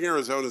 great, Raising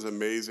Arizona is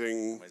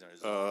amazing.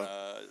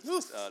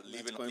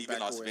 Leaving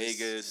Las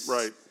Vegas.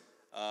 Right.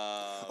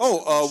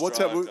 What's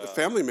that movie?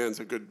 Family Man's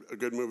a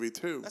good movie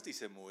too. That's a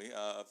decent movie.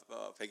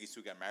 Peggy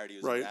Sue Got Married. He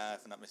was in that,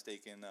 if I'm not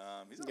mistaken.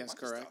 He's in a bunch of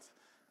stuff.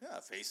 Yeah,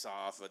 Face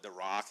Off, The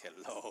Rock,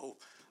 Hello.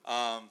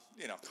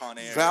 Con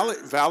Air.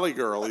 Valley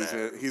Girl.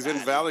 He's in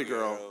Valley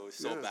Girl.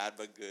 So bad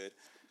but good.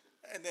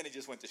 And then he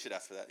just went to shit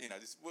after that.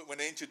 Just when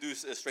they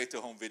introduced straight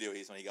to home video,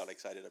 he's when he got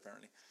excited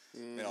apparently.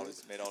 Made all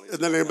these.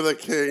 In the Name of the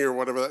King or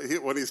whatever.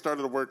 When he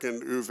started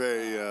working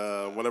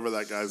Uwe, whatever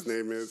that guy's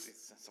name is.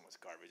 It's so much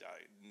garbage out.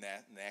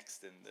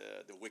 Next and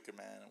the Wicker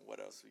Man and what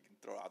else we can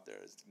throw out there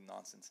is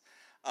nonsense.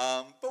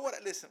 But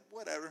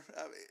whatever.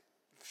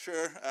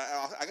 Sure,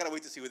 I gotta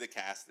wait to see who they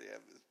cast.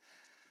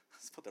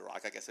 Let's put The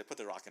Rock. Like I said, put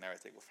The Rock in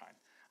everything. We're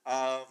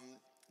fine.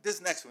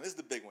 This next one, this is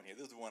the big one here.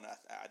 This is the one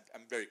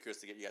I'm very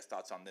curious to get you guys'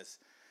 thoughts on this.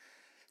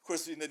 Of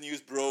course, in the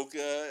news broke,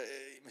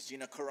 Miss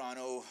Gina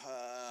Carano,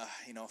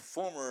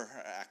 former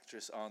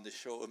actress on the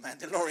show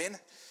Mandalorian,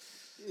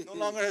 no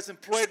longer is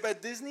employed by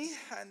Disney,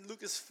 and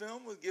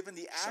Lucasfilm was given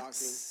the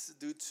axe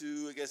due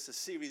to, I guess, a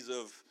series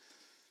of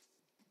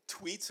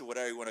tweets or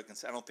whatever you want to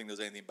consider. I don't think there's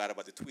anything bad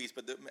about the tweets,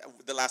 but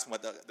the last one,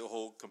 the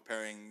whole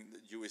comparing the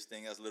Jewish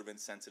thing, was a little bit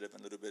insensitive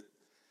and a little bit,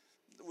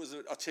 it was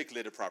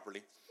articulated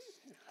properly.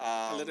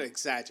 A little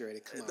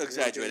exaggerated. Come on,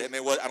 exaggerated. Really?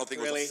 I mean, I don't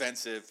think it was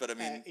offensive, but I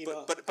mean,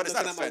 but it's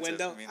not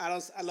offensive.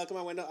 I look at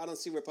my window. I don't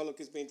see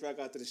Republicans being dragged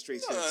out to the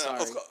streets. No,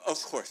 sorry.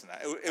 Of course not.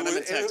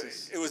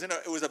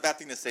 It was a bad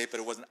thing to say, but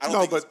it wasn't. I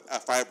don't think it was a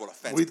fireable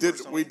offense.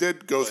 We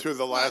did go through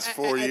the last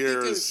 4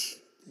 years.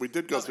 We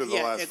did go through the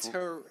last. It's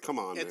her. Come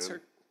on, it's man.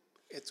 Her.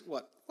 It's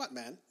what? What,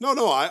 man?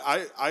 No,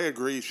 I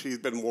agree. She's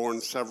been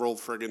warned several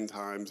friggin'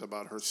 times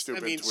about her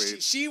stupid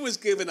tweets. She was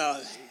given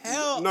a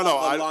hell of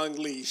a long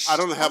leash. I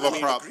don't have a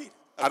problem.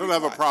 I don't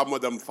have a problem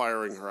with them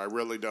firing her. I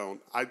really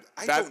don't. I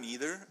don't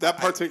either. That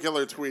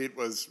particular tweet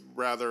was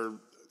rather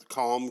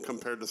calm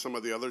compared to some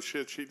of the other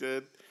shit she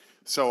did.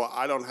 So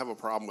I don't have a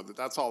problem with it.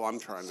 That's all I'm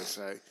trying to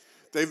say.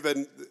 They've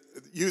been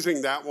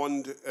using that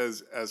one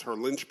as her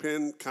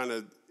linchpin. Kind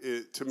of,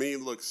 to me,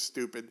 looks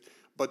stupid.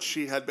 But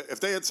if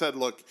they had said,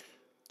 look,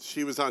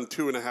 she was on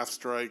 2.5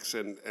 strikes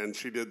and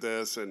she did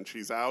this and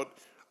she's out,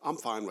 I'm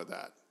fine with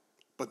that.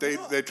 But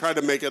they tried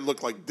to make it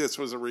look like this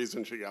was a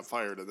reason she got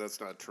fired, and that's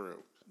not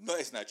true. No,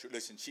 it's not true.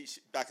 Listen, she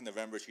back in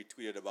November, she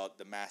tweeted about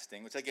the mask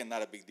thing, which, again,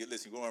 not a big deal.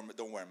 Listen,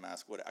 don't wear a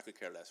mask. I could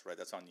care less, right?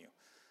 That's on you.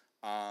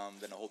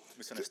 Then the whole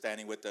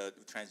misunderstanding with the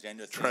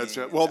transgender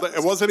thing. Well,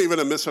 it wasn't even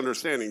a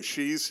misunderstanding.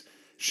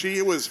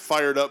 She was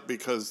fired up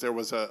because there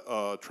was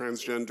a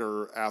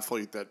transgender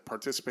athlete that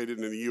participated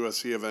in a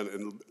UFC event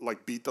and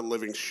beat the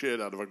living shit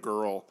out of a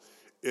girl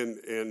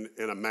in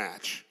a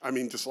match. I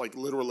mean, just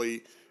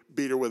literally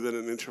beat her within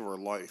an inch of her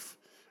life,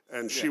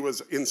 and she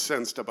was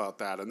incensed about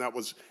that. And that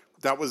was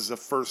the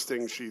first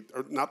thing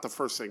not the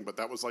first thing, but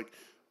that was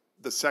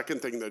the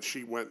second thing that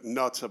she went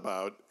nuts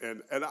about.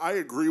 And I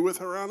agree with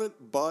her on it,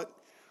 but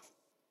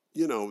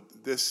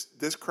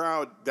this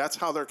crowd, that's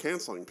how they're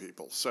canceling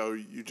people. So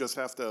you just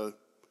have to.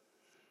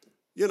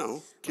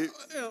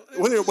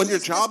 When your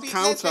job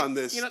counts on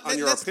this, on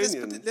your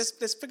opinion.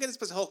 Let's forget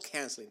this whole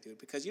canceling, dude,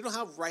 because you don't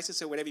have rights to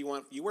say whatever you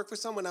want. You work for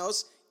someone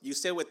else, you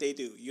say what they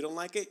do. You don't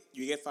like it,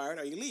 you get fired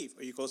or you leave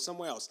or you go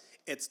somewhere else.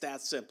 It's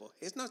that simple.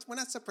 We're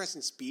not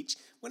suppressing speech.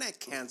 We're not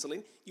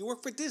canceling. You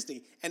work for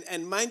Disney.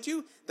 And mind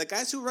you, the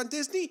guys who run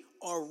Disney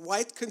are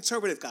white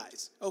conservative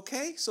guys.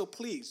 Okay? So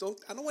please,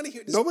 I don't want to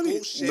hear this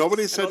bullshit.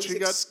 Nobody said she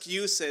got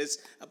excuses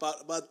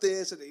about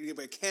this or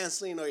about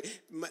canceling or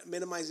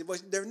minimizing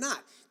voice. They're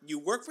not. You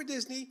work for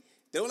Disney.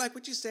 They don't like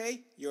what you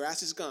say. Your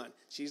ass is gone.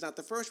 She's not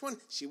the first one.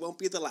 She won't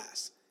be the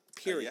last.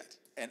 Period.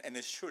 And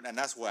it's true. And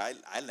that's where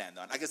I land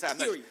on. Like I said,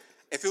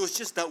 If it was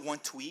just that one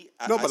tweet,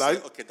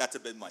 okay, that's a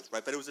bit much,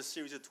 right? But it was a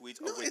series of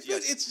tweets. No, of which,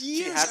 yes, it's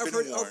years of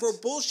her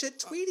bullshit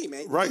tweeting,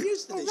 man. Right.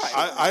 Years of this shit.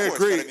 I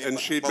agree, and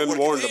she'd been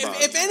warned about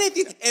it.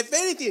 If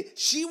anything,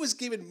 she was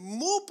given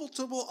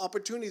multiple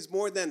opportunities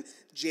more than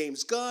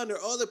James Gunn or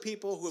other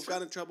people who have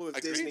gotten in trouble with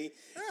Disney,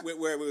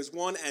 where it was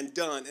one and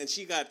done, and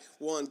she got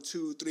 1,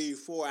 2, 3,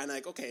 4, and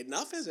like, okay,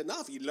 enough is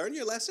enough. You learn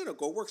your lesson, or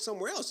go work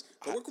somewhere else.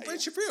 Go work with Ben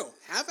Shapiro.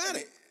 Have at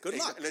it. Good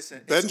luck.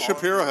 Listen, Ben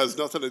Shapiro has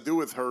nothing to do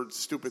with her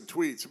stupid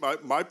tweets.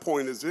 My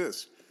point is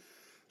this.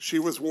 She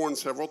was warned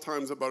several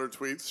times about her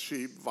tweets.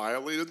 She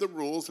violated the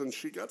rules, and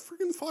she got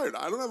freaking fired.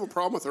 I don't have a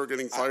problem with her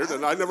getting fired,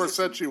 and I never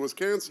said she was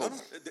canceled.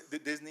 The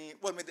Disney,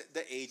 well, I mean,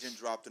 the agent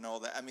dropped and all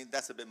that. I mean,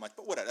 that's a bit much,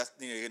 but whatever. That's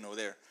neither here nor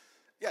there.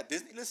 Yeah,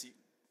 Disney, listen,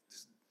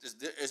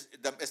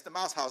 it's the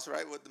mouse house,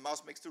 right? The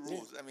mouse makes the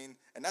rules. Yeah. I mean,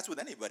 and that's with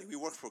anybody. We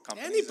work for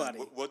companies. Anybody.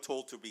 We're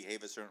told to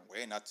behave a certain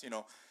way, and that's,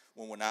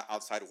 when we're not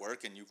outside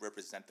work and you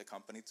represent the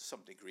company to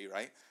some degree,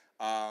 right?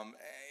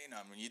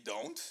 When you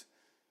don't,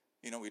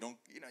 we don't,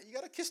 you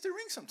got to kiss the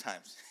ring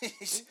sometimes.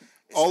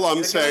 All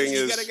I'm saying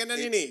is... You got to get on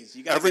your knees.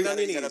 You got to get on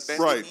your knees. You got to bend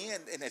your knee,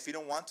 and if you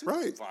don't want to,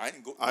 fine,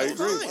 and go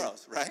somewhere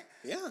else, right?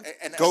 Yeah.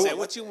 And go say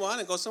what you want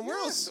and go somewhere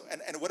else.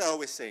 And what I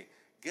always say,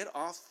 get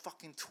off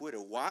fucking Twitter.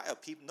 Why are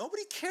people...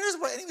 Nobody cares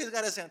what anybody's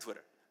got to say on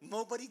Twitter.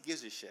 Nobody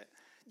gives a shit.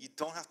 You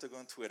don't have to go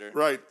on Twitter.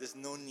 Right. There's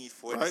no need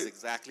for it. That's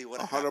exactly what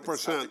 100%.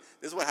 happens.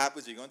 This is what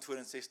happens. You go on Twitter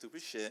and say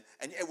stupid shit,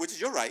 and which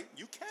is you're right.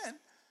 You can.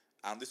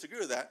 I don't disagree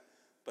with that.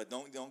 But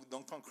don't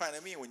come crying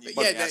at me when you.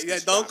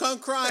 Don't come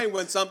crying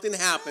when something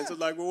happens. It's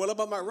like, well, what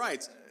about my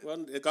rights? Well,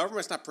 the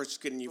government's not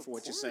persecuting you for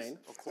what you're saying.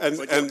 Of course.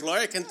 But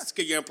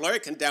your employer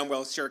can damn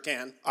well sure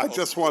can. I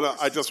just want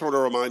to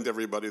remind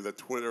everybody that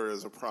Twitter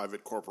is a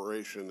private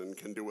corporation and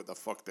can do what the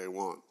fuck they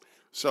want.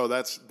 So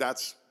that's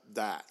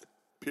that.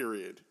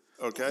 Period.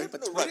 Okay. Yeah,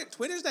 but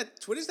Twitter's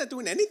not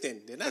doing anything.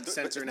 They're not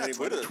censoring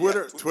anybody.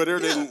 Twitter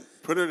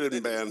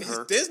didn't ban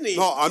her. Disney.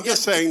 No, I'm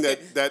just saying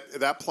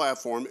that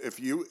platform.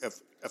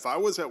 If I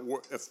was at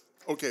work,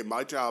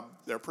 my job,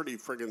 they're pretty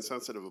friggin'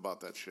 sensitive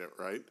about that shit,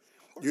 right?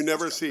 You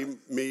never see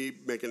me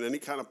making any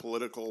kind of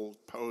political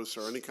posts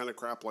or any kind of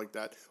crap like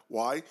that.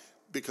 Why?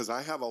 Because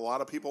I have a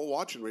lot of people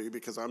watching me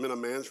because I'm in a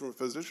management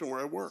position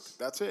where I work.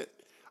 That's it.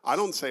 I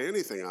don't say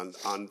anything on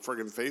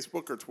friggin'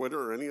 Facebook or Twitter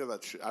or any of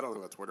that shit. I don't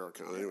have a Twitter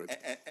account anyway.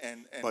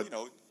 And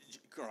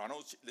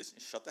Corano, listen,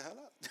 shut the hell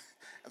up.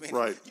 I mean,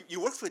 right.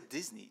 You work for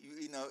Disney.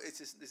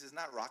 This is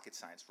not rocket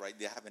science, right?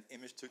 They have an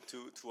image to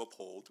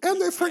uphold. And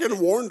they friggin'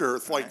 warned her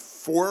like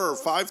 4 or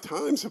 5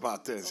 times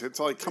about this. It's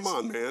like, come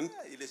on, man.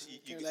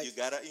 You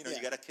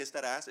gotta kiss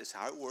that ass. It's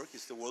how it works.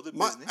 It's the world of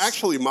business.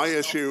 Actually, my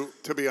issue,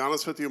 to be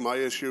honest with you, my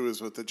issue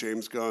is with the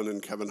James Gunn and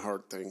Kevin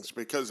Hart things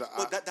because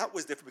that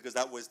was different because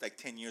that was like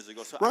 10 years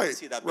ago. So right, I can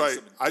see that. Right.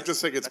 I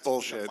just think it's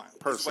bullshit.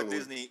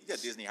 Personally,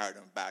 Disney hired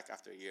him back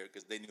after a year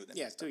because they knew that.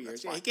 Yeah, 2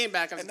 years. Yeah, he came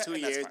back after 2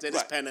 years, did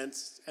his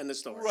penance, and the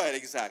story. Right,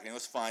 exactly. It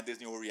was fine.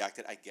 Disney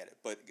overreacted. I get it,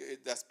 but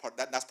that's part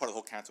of the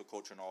whole cancel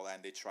culture and all that.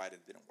 And they tried,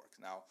 it didn't work.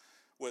 Now,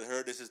 with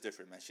her, this is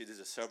different, man. She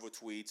did several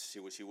tweets. She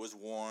was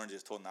warned. She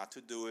was told not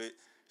to do it.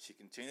 She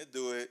continued to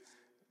do it.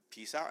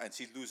 Peace out. And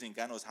she's losing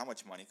God knows how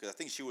much money because I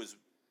think she was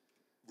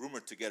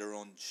rumored to get her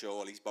own show,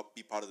 at least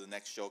be part of the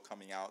next show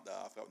coming out.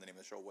 I forgot what the name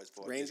of the show was.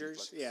 For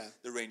Rangers, yeah.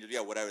 The Rangers, yeah,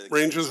 whatever.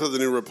 Rangers of the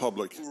New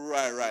Republic.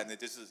 Right. And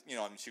this is,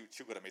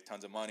 she would have made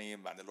tons of money,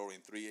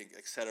 Mandalorian 3,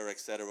 et cetera,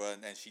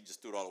 and she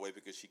just threw it all away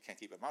because she can't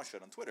keep her mouth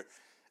shut on Twitter.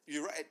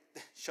 You're right.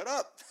 Shut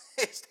up.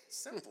 It's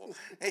simple.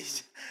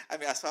 I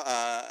mean, I saw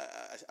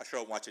a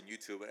show I'm watching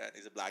YouTube, and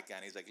he's a black guy,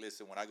 and he's like,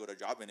 listen, when I go to a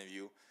job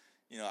interview,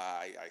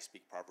 I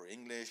speak proper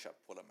English, I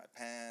pull up my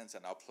pants,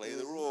 and I'll play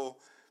the role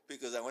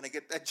because I want to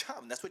get that job.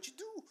 And that's what you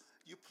do.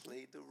 You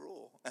play the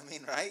role. I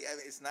mean, right? I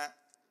mean, it's not,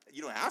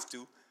 you don't have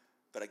to,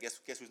 but I guess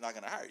who's not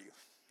going to hire you?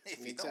 If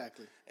you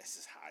exactly. Don't.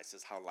 It's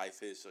just how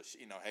life is. So,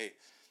 hey,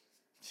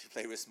 she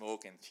played with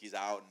smoke and she's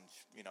out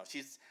and,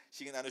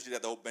 she can understand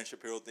that the whole Ben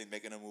Shapiro thing,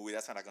 making a movie,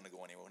 that's not going to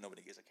go anywhere.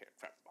 Nobody gives a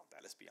crap about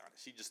that, let's be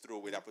honest. She just threw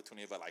away the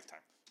opportunity of a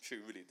lifetime. She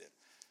really did.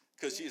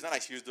 Because it's not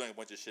like she was doing a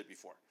bunch of shit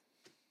before.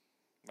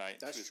 Right?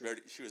 That's true.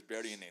 She was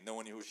barely a name. No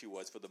one knew who she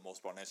was for the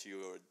most part unless you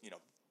were,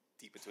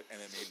 deep into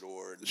MMA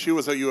lore. She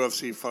was a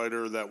UFC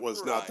fighter that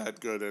was not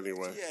that good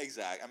anyway. Yeah,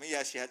 exactly. I mean,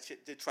 yeah, she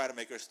did try to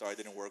make her star. It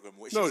didn't work.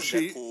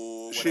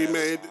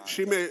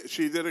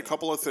 She did a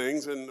couple of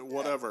things and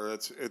whatever.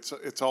 Yeah.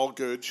 It's all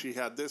good. She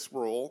had this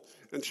role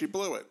and she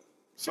blew it.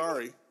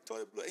 Sorry.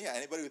 Totally blew it. Yeah,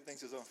 anybody who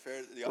thinks it's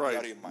unfair,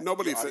 right?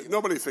 Nobody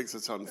thinks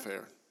it's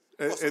unfair.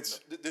 There's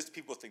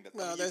people think that.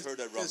 Well, you've heard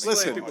that wrong.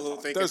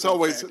 Listen, there's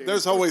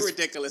always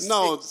ridiculous.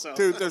 No, things,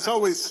 dude, there's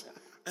always.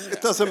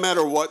 It doesn't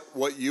matter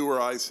what you or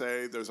I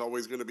say. There's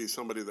always going to be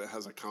somebody that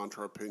has a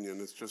contra opinion.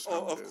 It's just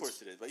of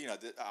course it is. But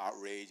the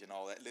outrage and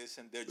all that.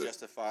 Listen, they're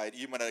justified.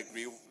 You might not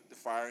agree with the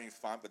firing,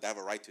 fine, but they have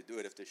a right to do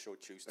it if they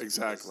choose to.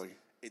 Exactly.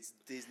 It's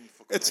Disney.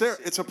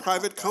 It's a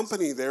private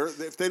company.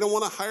 If they don't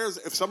want to hire,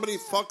 if somebody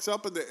fucks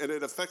up and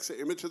it affects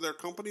the image of their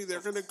company,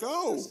 they're going to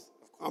go.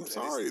 I'm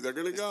sorry, they're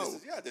going to go.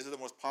 This is the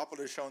most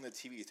popular show on the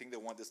TV. You think they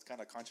want this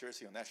kind of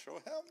controversy on that show?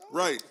 Hell no.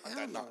 Right.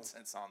 That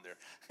nonsense on there.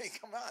 Hey,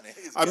 come on.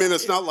 I mean,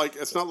 it's not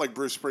like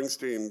Bruce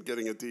Springsteen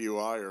getting a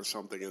DUI or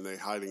something and they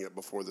hiding it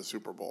before the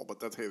Super Bowl. But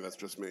that's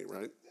just me,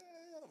 right? Yeah,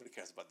 nobody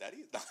cares about that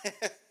either.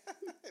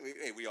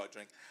 Hey, we all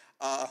drink.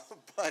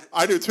 But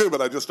I do too,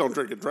 but I just don't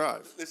drink and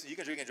drive. Listen, you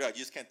can drink and drive.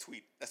 You just can't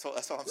tweet. That's all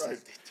I'm saying.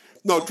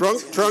 No,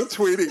 drunk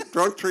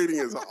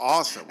tweeting is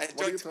awesome. And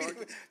what are you talking?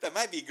 That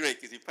might be great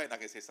because you're probably not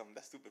gonna say something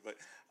that's stupid. But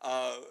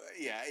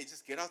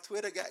just get off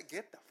Twitter.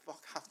 Get the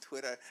fuck off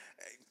Twitter.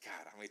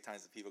 God, how many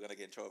times are people gonna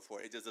get in trouble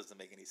for it? It just doesn't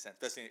make any sense,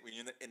 especially when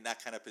you're in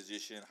that kind of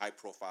position, high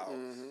profile.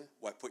 Mm-hmm.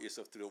 Why put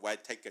yourself through? Why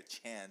take a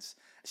chance?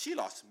 She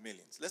lost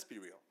millions. Let's be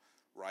real.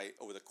 Right,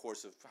 over the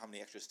course of how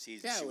many extra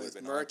seasons? Yeah, she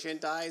with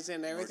merchandise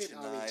and everything.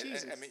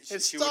 Jesus.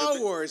 It's Star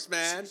Wars,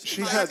 man.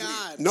 She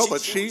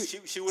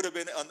would have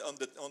been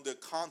on the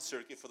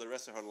concert circuit for the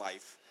rest of her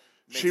life.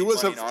 People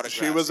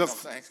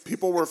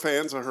were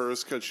fans of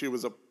hers because she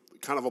was a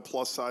kind of a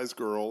plus size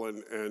girl,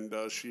 and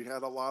she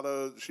had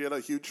a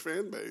huge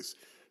fan base.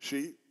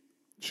 She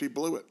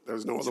blew it.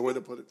 There's no other way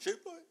to put it. She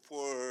blew it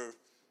for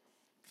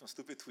some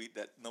stupid tweet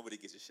that nobody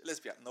gives a shit. Let's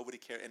be honest, nobody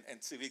cares. And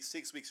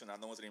 6 weeks from now,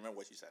 no one's gonna remember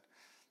what she said.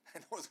 I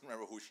don't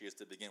remember who she is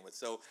to begin with.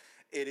 So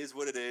it is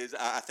what it is.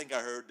 I think I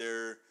heard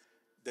they're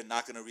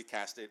not going to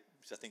recast it,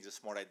 which I think is a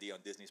smart idea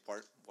on Disney's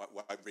part. Why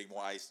bring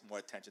more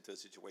attention to the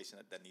situation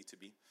that need to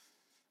be?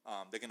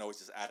 They can always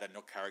just add a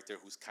new character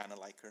who's kind of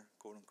like her,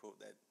 quote unquote,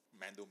 that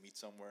Mando meets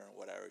somewhere or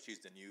whatever. She's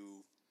the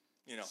new,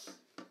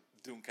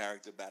 Doom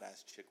character,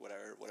 badass chick,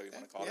 whatever you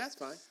want to call it. Yeah, that's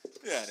fine.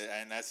 Yeah,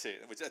 and that's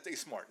it. Which I think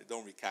is smart.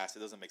 Don't recast. It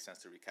doesn't make sense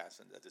to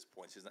recast at this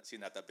point. She's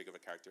not that big of a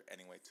character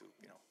anyway to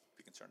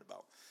be concerned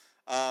about.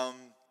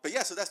 But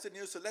yeah, so that's the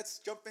news. So let's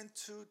jump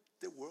into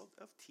the world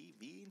of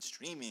TV and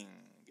streaming.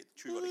 Get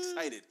Chewie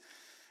excited.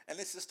 And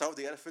let's just start with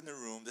the elephant in the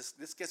room.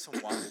 Let's get some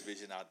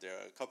Wandavision out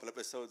there. A couple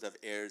episodes have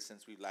aired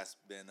since we've last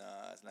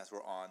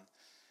we're on.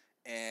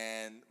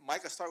 And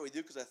Mike, I'll start with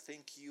you because I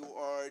think you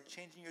are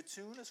changing your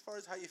tune as far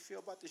as how you feel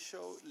about the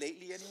show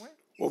lately anyway.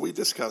 Well, we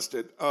discussed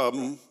it.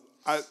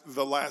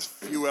 The last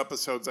few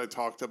episodes I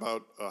talked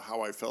about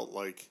how I felt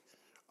like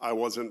I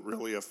wasn't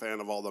really a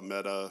fan of all the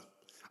meta.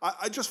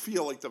 I just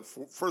feel like the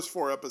first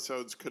 4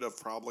 episodes could have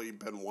probably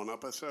been one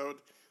episode.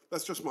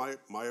 That's just my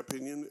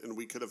opinion, and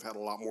we could have had a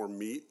lot more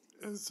meat,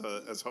 as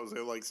Jose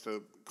likes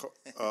to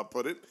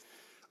put it.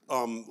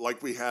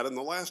 Like we had in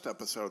the last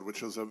episode,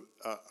 which was a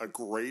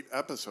great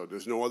episode.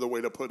 There's no other way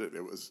to put it.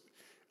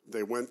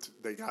 They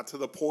got to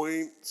the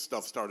point,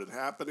 stuff started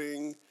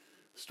happening,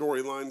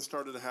 storylines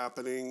started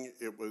happening.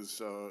 It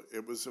was a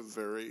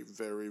very,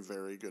 very,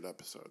 very good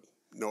episode.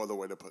 No other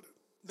way to put it.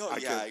 No,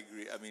 I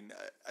agree. I mean,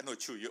 I know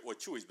Chewie.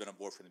 Chewie's been on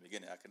board from the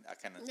beginning. I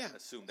can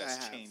assume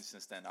that's changed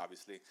since then,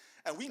 obviously.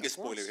 And we can get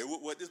spoilers here.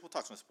 We'll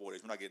talk some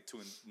spoilers. We're not getting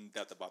too in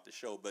depth about the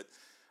show, but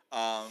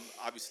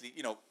obviously,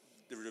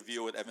 the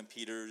reveal with Evan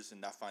Peters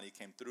and that finally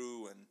came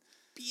through, and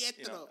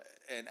Pietro.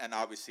 And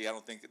obviously, I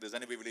don't think does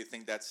anybody really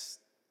think that's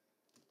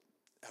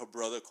her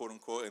brother, quote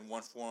unquote, in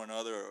one form or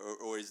another,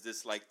 or is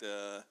this like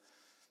the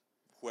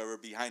whoever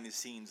behind the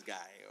scenes guy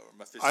or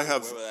Mephisto?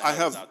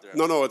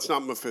 No, it's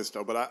not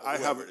Mephisto, but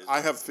I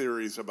have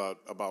theories about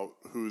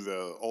who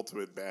the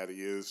ultimate baddie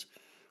is,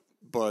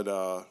 but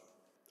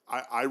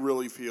I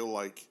really feel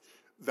like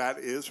that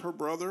is her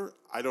brother.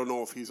 I don't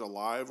know if he's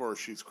alive or if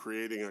she's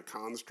creating a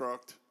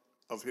construct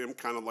of him,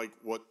 kind of like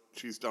what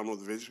she's done with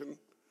Vision.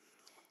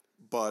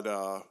 But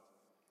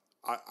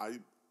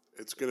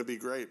it's going to be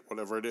great,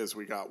 whatever it is.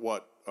 We got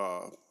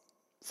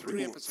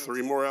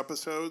three more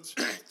episodes.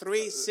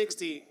 3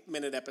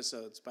 60-minute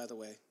episodes, by the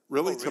way.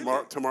 Really?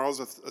 Tomorrow's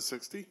a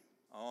 60?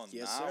 Oh,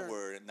 yes, now sir.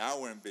 we're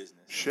in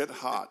business. Shit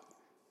hot.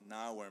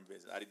 Now we're in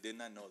business. I did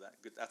not know that.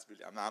 Good. That's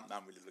really. I'm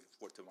really looking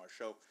forward to tomorrow's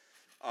show.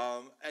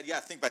 And yeah, I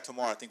think by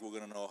tomorrow, I think we're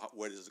gonna know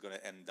where this is gonna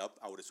end up.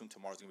 I would assume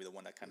tomorrow's gonna be the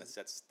one that kind of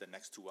sets the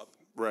next 2 up.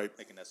 Right.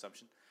 Making that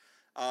assumption.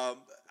 I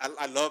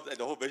love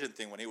the whole Vision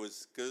thing when he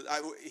was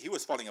he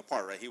was falling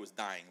apart, right? He was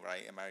dying,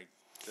 right?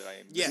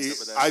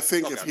 Yes. I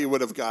think if he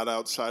would have got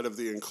outside of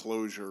the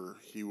enclosure,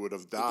 he would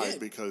have died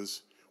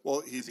because.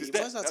 Well, he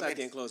was outside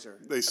the enclosure.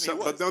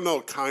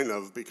 Kind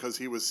of, because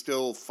he was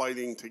still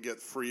fighting to get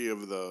free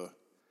of the.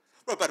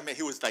 Right, but I mean,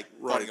 he was like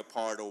falling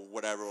apart or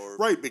whatever.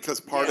 Right, because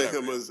part of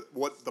him was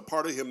the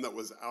part of him that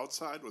was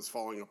outside was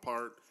falling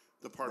apart.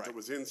 The part that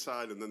was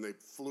inside, and then they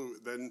flew.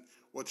 Then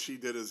what she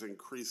did is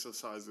increase the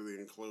size of the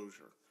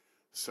enclosure.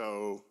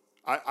 So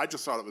I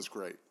just thought it was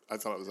great. I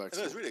thought it was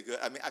excellent. It was really good.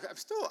 I mean,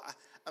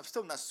 I'm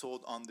still not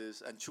sold on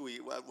this. And Chewie,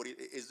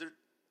 is there?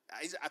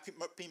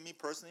 Me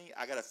personally,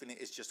 I got a feeling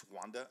it's just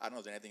Wanda. I don't know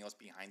if there's anything else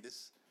behind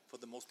this for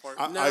the most part.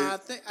 I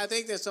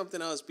think there's something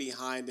else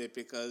behind it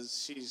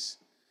because she's.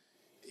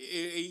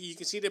 You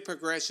can see the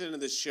progression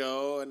of the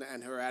show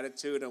and her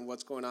attitude and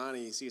what's going on,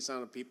 and you see some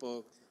of the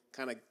people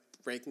kind of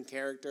breaking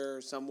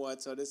character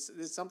somewhat. So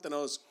there's something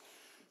else,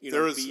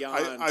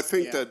 beyond. I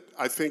think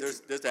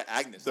there's that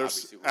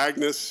Agnes.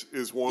 Agnes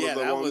is one of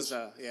the ones.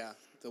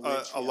 the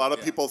witch. A lot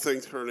of people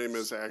think her name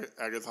is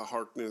Agatha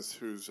Harkness,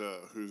 who's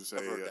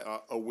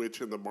a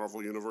witch in the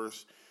Marvel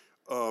universe.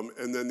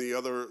 And then the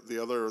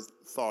other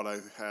thought I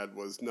had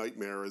was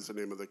Nightmare is the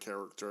name of the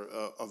character,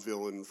 a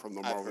villain from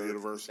the Marvel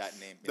universe that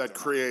name that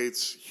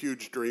creates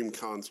huge dream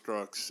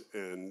constructs,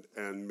 and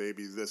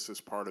maybe this is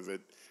part of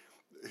it.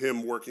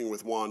 Him working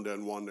with Wanda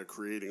and Wanda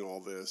creating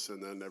all this,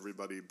 and then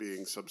everybody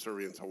being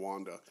subservient to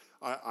Wanda.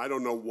 I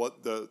don't know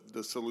what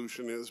the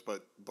solution is,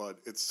 but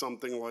it's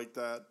something like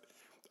that.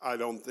 I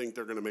don't think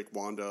they're going to make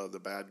Wanda the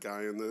bad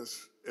guy in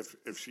this.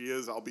 If she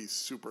is, I'll be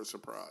super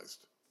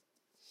surprised.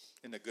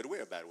 In a good way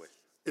or bad way?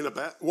 In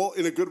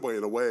a good way,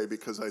 in a way,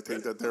 because I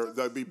think that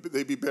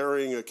they'd be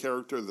burying a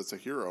character that's a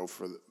hero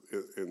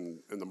in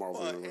the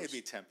Marvel universe. It'd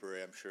be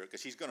temporary, I'm sure,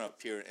 because she's going to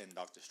appear in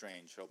Doctor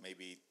Strange, so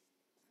maybe,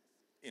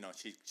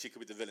 she could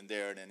be the villain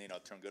there and then,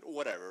 turn good, or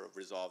whatever,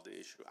 resolve the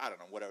issue. I don't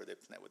know, whatever they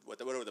plan with,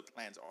 whatever the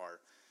plans are.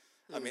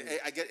 I mean,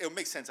 I get it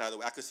makes sense either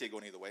way. I could see it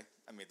going either way.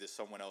 I mean, there's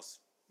someone else,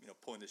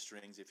 pulling the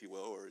strings, if you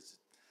will, or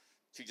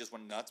she just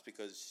went nuts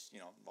because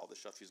all the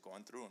stuff she's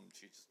going through, and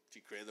she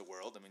created the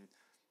world. I mean,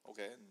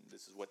 okay, and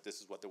this is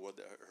what the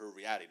world, her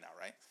reality now,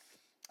 right?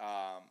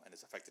 And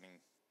it's affecting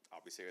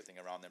obviously everything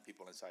around them,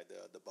 people inside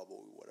the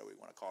bubble, whatever you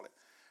want to call it.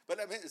 But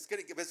I mean, it's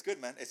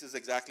good, man. It's just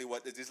exactly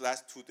what these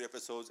last 2-3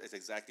 episodes. It's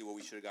exactly what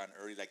we should have gotten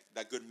early, like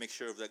that good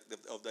mixture of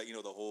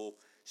the whole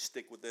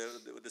stick with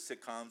the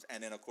sitcoms,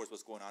 and then of course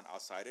what's going on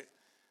outside it.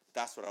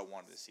 That's what I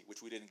wanted to see,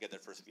 which we didn't get the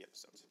first few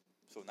episodes.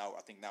 So now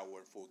I think we're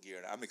in full gear,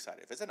 and I'm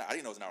excited. If I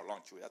didn't know it was an hour long,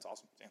 Chewie. That's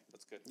awesome. Yeah,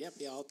 that's good. Yep,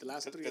 the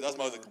last 3. Because that's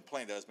my other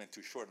complaint that it's been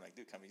too short. I'm like,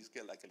 dude, can we just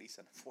get like at least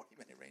in a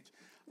 40-minute range?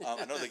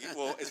 I know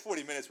it's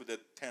 40 minutes with the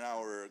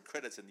 10-hour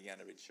credits in the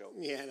end of each show.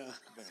 Yeah, no.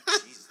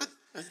 Jesus,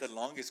 the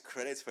longest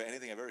credits for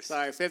anything I've ever seen.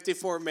 Sorry,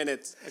 54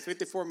 minutes. A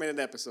 54-minute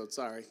episode.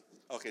 Sorry.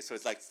 Okay, so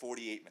it's like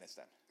 48 minutes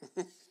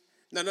then.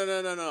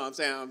 No. I'm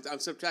saying I'm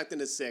subtracting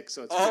the 6,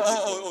 so it's.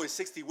 It's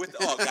 60 with.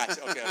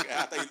 Gotcha. Okay.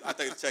 I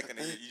thought you were checking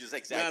it. You just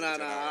exactly.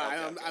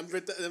 No. I'm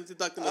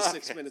deducting the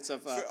 6 minutes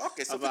of.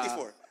 Okay, so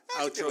 54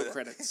 outro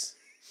credits.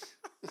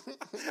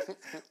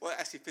 Well,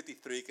 actually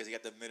 53 because you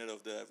got the minute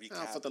of the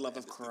recap. For the love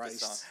of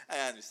Christ.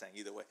 I understand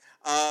either way.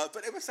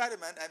 But I'm excited,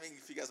 man. I mean,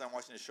 if you guys aren't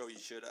watching the show, you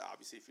should.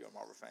 Obviously, if you're a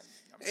Marvel fan.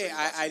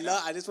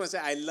 I just want to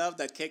say I love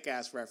that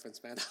Kick-Ass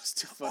reference, man. That was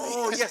too funny.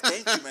 Oh yeah,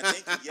 thank you, man.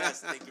 Thank you.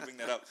 Yes, thank you for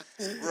bringing that up.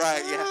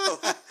 Right,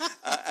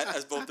 yeah.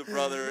 As both the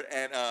brother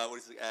and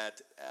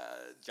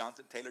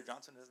Taylor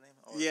Johnson is his name.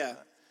 Yeah.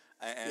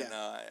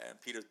 And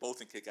Peter's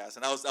both in Kick-Ass,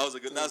 and that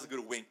was a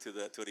good wink to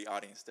the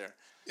audience there.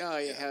 Oh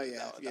yeah, hell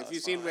yeah! If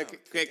you've seen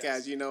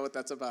Kick-Ass, you know what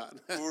that's about.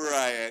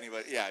 Right.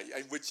 Anyway, yeah.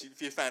 Which,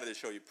 if you're a fan of the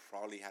show, you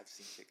probably have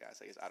seen Kick-Ass.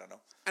 I guess I don't know.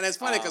 And it's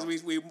funny because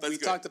we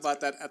talked about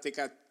that. I think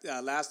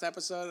last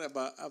episode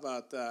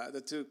about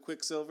the two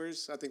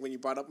Quicksilvers. I think when you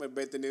brought up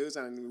the news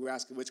and we were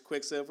asking which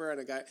Quicksilver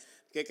and a guy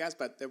Kick-Ass,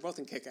 but they're both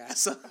in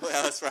Kick-Ass. So.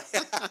 Well, that's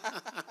right.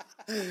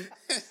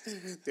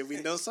 Did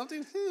we know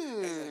something?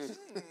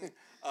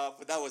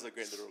 But that was a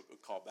great little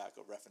callback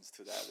or reference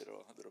to that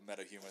little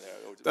meta humor there.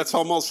 That's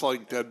almost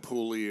like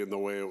Deadpool-y in the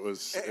way it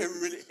was. It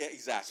really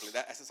exactly.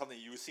 That's something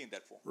you see in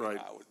Deadpool. Right.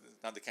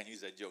 Now they can't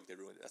use that joke. They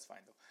ruined it. That's fine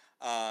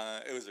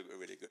though. It was a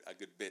really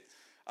good bit.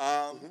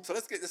 So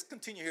let's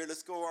continue here.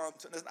 Let's go on.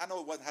 I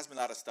know what has been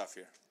a lot of stuff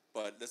here,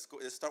 but let's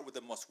start with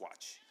the must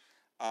watch.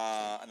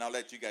 And I'll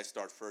let you guys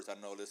start first. I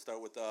know. Let's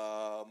start with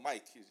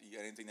Mike.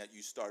 Anything that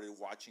you started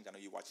watching? I know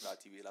you watched a lot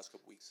of TV the last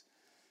couple weeks.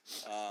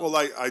 Well,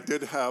 I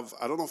did have,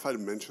 I don't know if I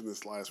mentioned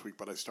this last week,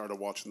 but I started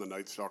watching The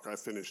Night Stalker. I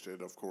finished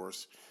it, of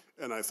course,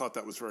 and I thought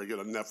that was very good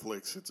on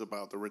Netflix. It's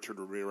about the Richard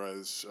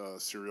Ramirez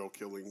serial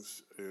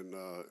killings in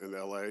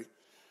L.A.,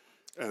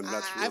 and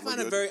that's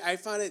really good. I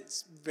found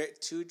it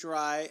too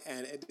dry,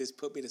 and it just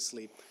put me to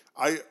sleep.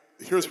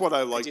 Here's what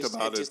I liked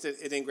about it. It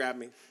didn't grab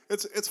me.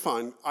 It's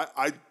fine.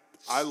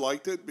 I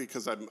liked it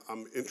because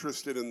I'm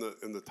interested in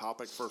the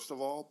topic, first of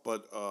all,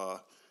 but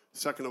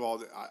second of all,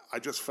 I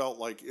just felt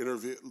like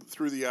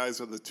through the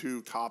eyes of the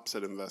two cops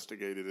that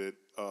investigated it.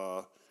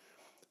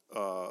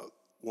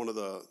 One of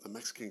the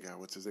Mexican guy,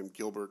 what's his name,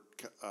 Gilbert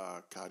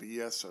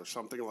Carillas or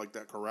something like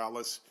that,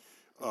 Corrales,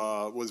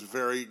 was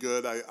very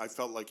good. I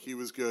felt like he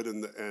was good,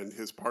 and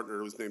his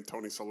partner was named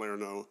Tony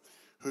Salerno,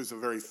 who's a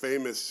very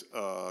famous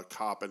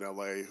cop in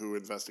L.A. who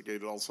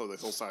investigated also the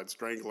Hillside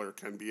Strangler,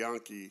 Ken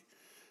Bianchi,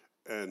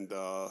 and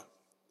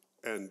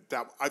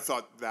that I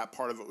thought that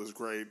part of it was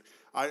great.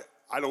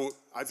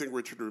 I think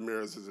Richard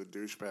Ramirez is a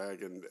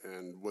douchebag,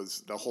 and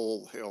was the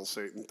whole Hail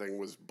Satan thing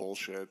was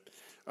bullshit.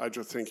 I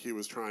just think he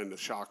was trying to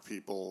shock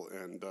people,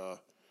 and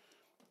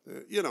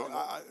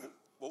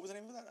what was the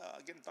name of that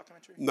again?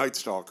 Documentary? Night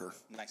Stalker.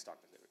 Night Stalker.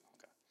 There we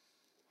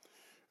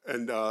go. Okay.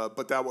 And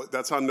but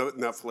that's on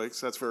Netflix.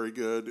 That's very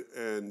good.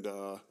 And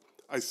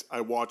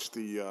I watched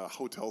the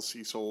Hotel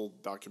Cecil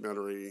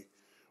documentary,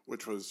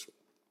 which was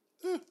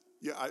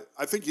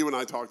I think you and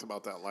I talked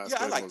about that last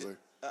night. I liked it.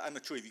 I'm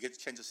not sure if you get a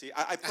chance to see.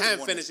 I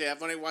haven't finished it.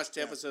 I've only watched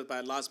the episodes, but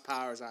I lost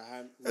powers. I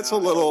haven't. It's a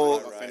little.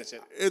 Finish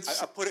it.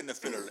 It's. I put it in the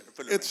filler.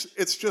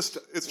 It's just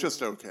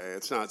okay.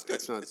 It's not.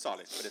 It's not. It's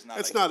solid, but it's not.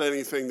 It's like, not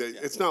anything that.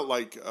 It's not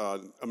like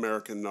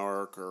American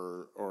Narc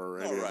or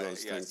any of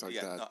those things like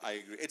that. No, I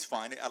agree. It's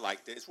fine. I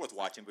liked it. It's worth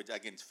watching, but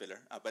again, it's filler.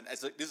 But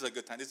this is a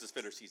good time. This is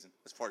filler season,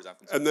 as far as I'm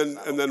concerned.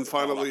 And then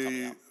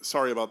finally,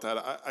 sorry about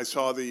that. I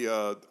saw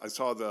the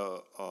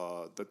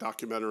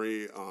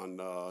documentary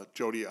on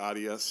Jodi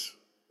Arias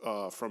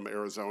from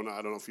Arizona.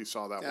 I don't know if you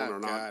saw that one or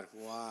not. God,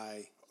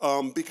 why?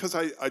 Because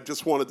I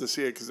just wanted to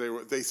see it because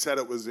they said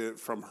it was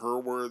from her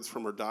words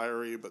from her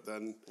diary, but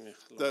then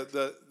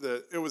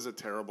it was a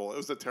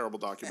terrible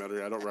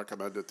documentary. I don't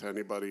recommend it to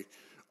anybody.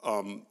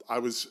 I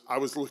was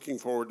looking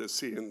forward to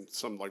seeing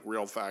some like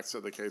real facts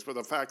of the case, but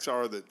the facts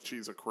are that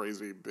she's a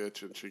crazy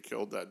bitch and she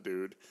killed that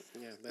dude.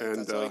 Yeah,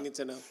 that's all you need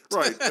to know.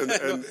 Right,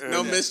 and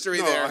no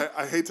mystery there.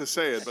 I hate to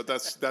say it, but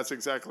that's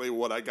exactly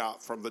what I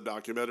got from the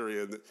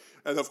documentary, and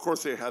of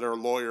course they had her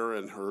lawyer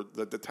and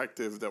the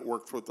detective that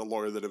worked with the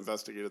lawyer that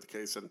investigated the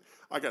case, and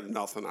I got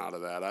nothing out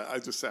of that. I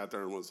just sat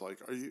there and was like,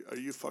 are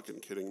you fucking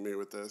kidding me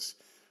with this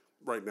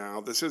right now?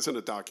 This isn't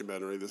a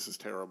documentary. This is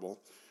terrible.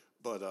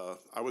 But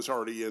I was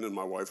already in, and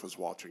my wife was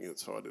watching it,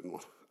 so I didn't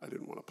want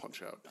to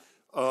punch out.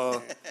 no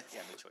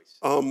choice.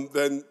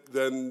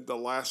 Then the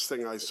last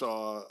thing I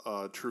saw,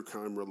 true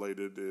crime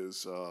related,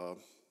 is my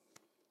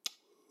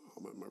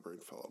brain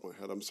fell out of my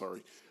head. I'm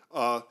sorry.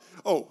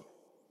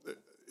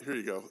 Here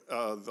you go.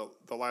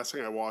 The last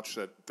thing I watched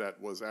that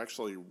was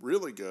actually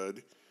really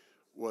good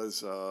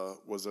was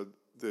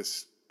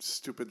this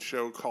stupid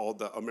show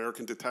called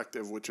American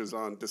Detective, which is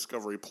on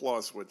Discovery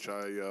Plus, which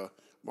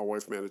my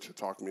wife managed to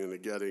talk me into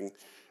getting,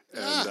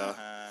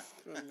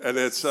 and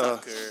it's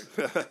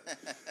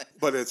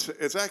but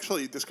it's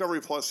actually Discovery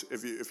Plus.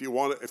 If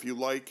you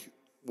like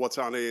what's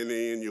on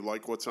A&E and you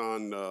like what's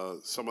on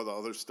some of the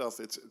other stuff,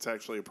 it's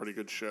actually a pretty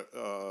good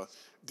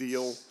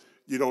deal.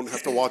 You don't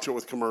have to watch it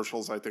with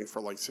commercials. I think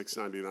for like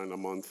 $6.99 a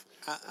month.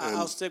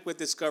 I'll stick with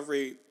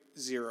Discovery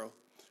Zero.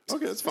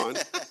 Okay, that's fine.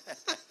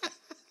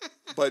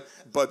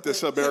 But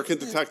this American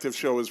Detective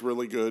show is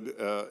really good,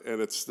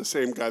 and it's the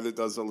same guy that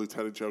does the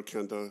Lieutenant Joe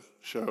Kenda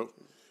show.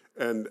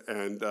 And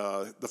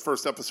the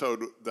first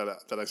episode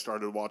that I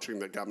started watching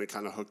that got me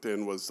kind of hooked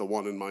in was the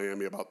one in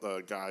Miami about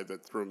the guy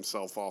that threw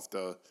himself off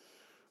the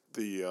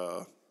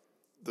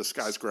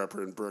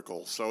skyscraper in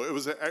Brickell. So it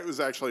was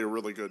actually a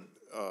really good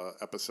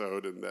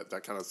episode, and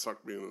that kind of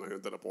sucked me in, and I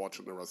ended up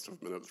watching the rest of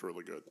them, and it was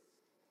really good.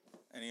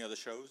 Any other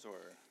shows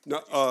or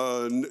no?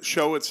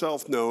 Show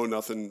itself, no,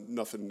 nothing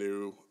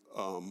new.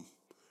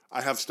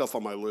 I have stuff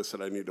on my list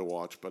that I need to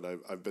watch, but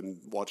I've been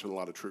watching a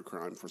lot of true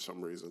crime for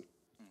some reason.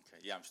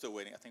 Okay, yeah, I'm still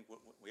waiting. I think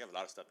we have a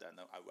lot of stuff that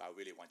I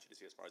really want you to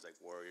see as far as like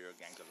Warrior,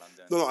 Gangs of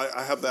London. No,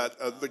 I have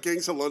that. The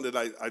Gangs of London,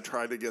 I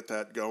tried to get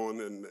that going,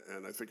 and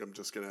I think I'm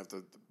just going to have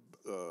to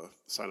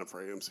sign up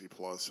for AMC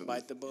Plus. And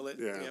bite the bullet.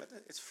 Yeah. Yep.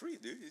 It's free,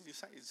 dude.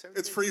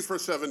 It's free for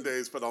 7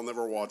 days, but I'll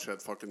never watch that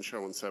fucking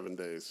show in 7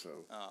 days.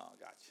 So. Oh,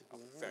 gotcha. Oh,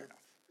 fair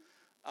enough.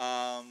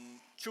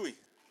 Chewie.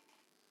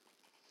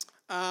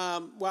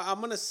 Well, I'm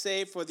going to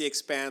save for The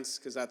Expanse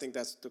because I think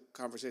that's the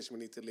conversation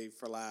we need to leave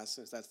for last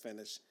since that's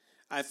finished.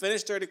 I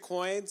finished 30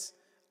 Coins.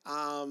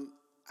 I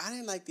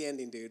didn't like the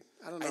ending, dude.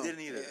 I don't know. I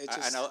didn't either. I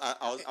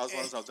was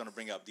one I was going to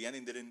bring up. The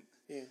ending didn't...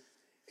 Yeah.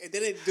 It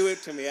didn't do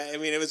it to me. I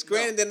mean, it was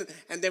great, No.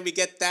 and then we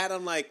get that.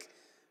 I'm like,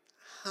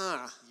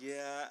 huh.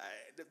 Yeah,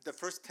 the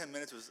first 10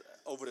 minutes was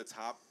over the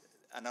top.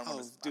 And I don't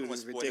want dude, to it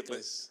was spoil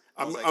ridiculous.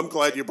 I'm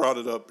glad you brought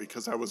it up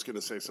because I was going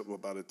to say something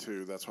about it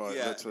too. That's why.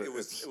 Yeah, it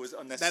was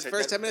unnecessary. That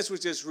first 10 minutes was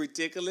just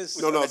ridiculous.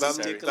 No, that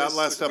ridiculous.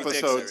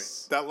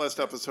 that last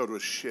episode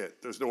was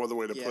shit. There's no other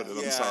way to put it.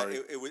 I'm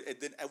sorry.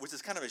 Which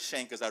is kind of a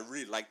shame because I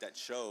really liked that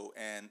show,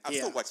 and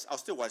I'll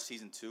still watch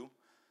season 2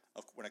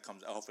 when it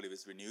comes. Hopefully, if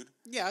it's renewed.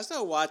 Yeah, I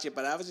still watch it,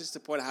 but I was just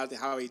disappointed how the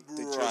choice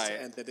Right.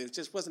 ended. It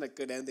just wasn't a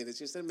good ending. It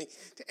just didn't make.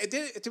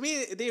 To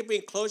me, it didn't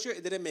bring closure.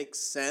 It didn't make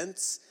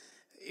sense.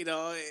 You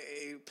know,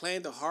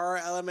 playing the horror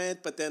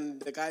element, but then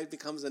the guy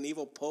becomes an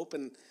evil pope,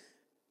 and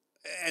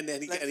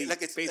then he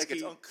it's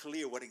basically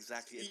unclear what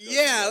exactly. It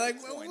does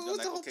what's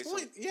the whole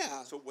point?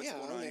 So what's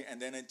going on?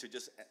 And then to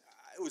just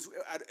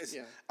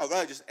Yeah. I'd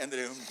rather just ended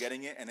him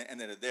getting it and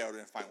ended it there. I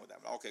didn't fine with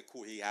that. Okay,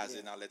 cool. He has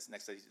it now. Let's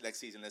next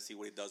season. Let's see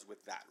what he does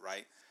with that.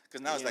 Right?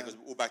 Because now it's like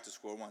we're back to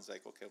square one. It's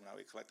like okay, well, now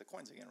we collect the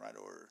coins again, right?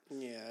 Or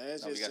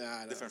it's we just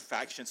got different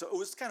factions. So it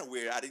was kind of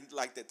weird. I didn't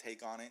like the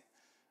take on it.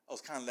 I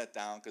was kind of let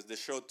down because the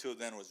show till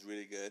then was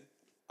really good.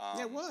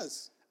 It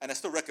was. And I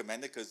still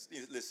recommend it because,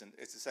 listen,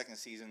 it's the second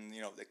season.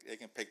 You know, they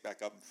can pick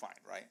back up and fine,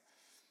 right?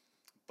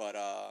 But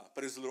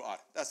it was a little odd.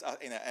 That's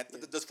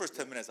those first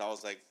 10 minutes, I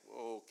was like,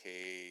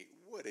 okay,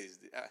 what is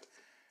this?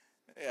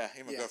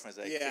 My girlfriend's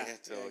like,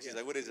 she's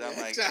like, what is that?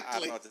 I'm like, I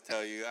don't know what to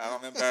tell you.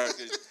 I'm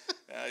embarrassed.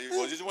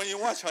 Well, just when you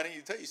watch, honey,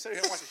 you sit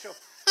here and watch the show.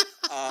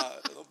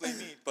 Don't blame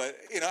me. But,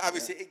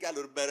 obviously it got a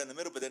little better in the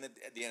middle, but then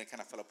at the end it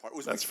kind of fell apart.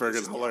 That's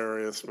friggin'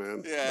 hilarious,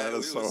 man. Yeah, that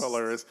is so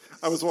hilarious.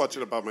 I was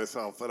watching it by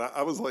myself, and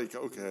I was like,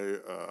 okay.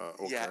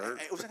 Yeah,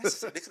 it was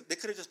unnecessary. They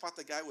could have just bought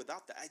the guy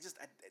without that.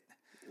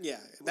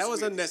 That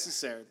was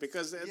unnecessary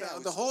because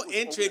the whole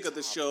intrigue of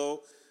the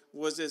show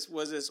was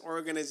this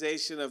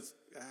organization of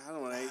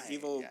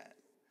evil,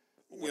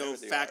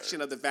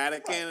 faction of the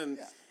Vatican,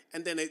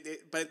 and then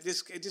it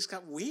just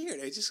got weird.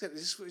 It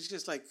was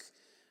just like,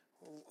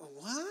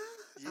 what?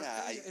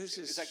 Yeah,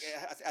 it's like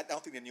I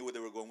don't think they knew where they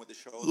were going with the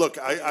show. Look,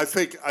 I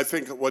think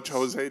what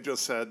Jose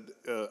just said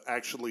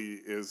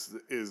actually is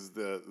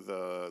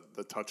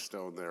the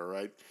touchstone there,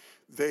 right?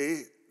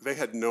 They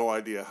had no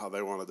idea how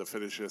they wanted to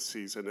finish this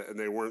season, and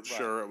they weren't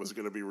sure it was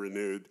going to be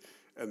renewed,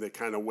 and they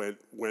kind of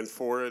went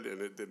for it,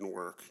 and it didn't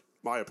work.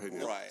 My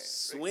opinion. Right.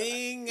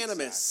 Swing and a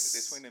miss. They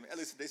swing and a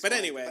miss. But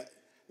anyway.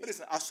 But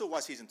listen, I'll still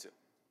watch season 2,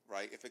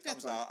 right? If it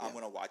comes out, I'm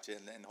going to watch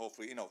it, and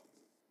hopefully,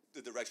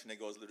 the direction it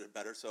goes a little bit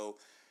better. So,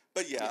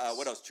 but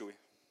what else, Chewie?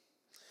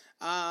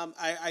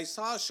 I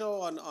saw a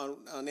show on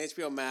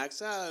HBO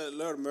Max, a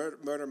little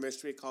murder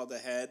mystery called The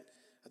Head.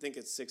 I think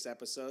it's 6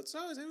 episodes. So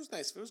it was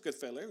nice. It was good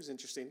filler. It was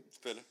interesting.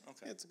 Filler,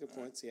 okay. Yeah, it's a good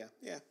point. Yeah.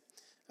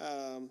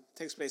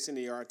 Takes place in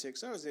the Arctic,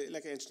 so it was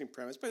like an interesting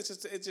premise. But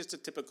it's just a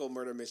typical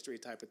murder mystery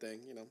type of thing,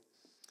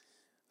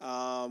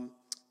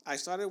 I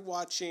started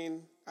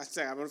watching. I'm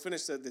going to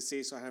finish the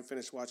series, so I haven't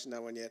finished watching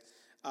that one yet.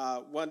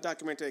 One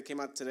documentary that came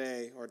out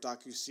today, or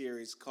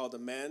docu-series, called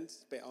Amend,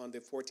 on the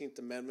 14th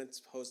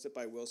Amendment, hosted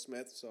by Will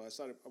Smith. So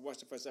I watched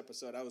the first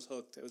episode. I was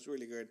hooked. It was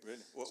really good.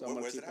 Really? So I'm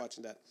going to keep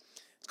watching that.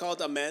 It's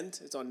called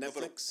Amend. It's on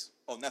Netflix.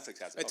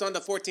 Netflix has it. It's on the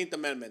 14th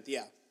Amendment,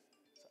 yeah.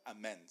 So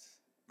Amend,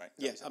 right?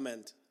 Yes,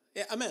 Amend.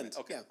 Yeah, Amend.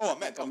 Okay. Yeah. Oh,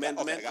 Amend. Amend.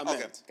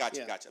 Okay. Gotcha.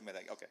 Yeah. Gotcha.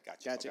 Okay,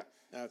 gotcha.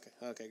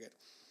 Okay, good.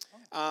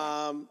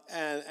 And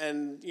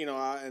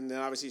then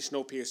obviously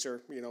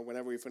Snowpiercer.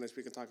 Whenever we finish,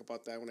 we can talk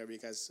about that. Whenever you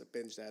guys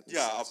binge that.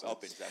 Yeah, I'll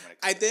binge that when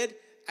it comes.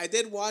 I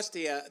did watch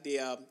the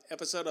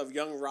episode of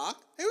Young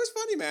Rock. It was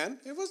funny, man.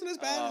 It wasn't as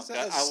bad as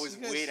I was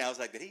waiting. I was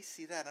like, did he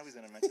see that? I was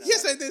gonna mention that.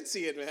 Yes, I did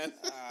see it, man.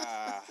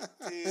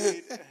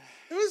 Dude.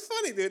 It was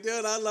funny, dude.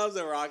 I love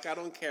The Rock. I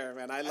don't care,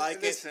 man. I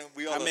like it.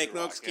 I make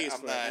no excuse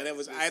for it.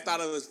 And I thought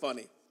it was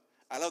funny.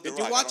 I love The Rock.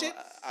 Did you watch it?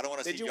 I don't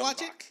want to see Did you Young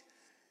watch Rock. it?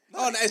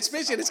 Oh, and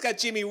especially it's got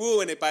Jimmy Woo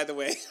in it, by the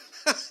way.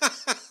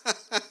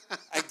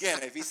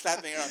 Again, if he's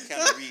slapping around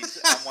Keanu Reeves,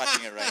 I'm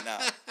watching it right now.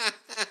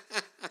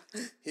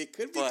 He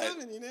could be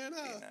coming, you never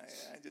know.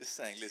 I'm just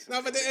saying. Listen.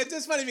 No, but it's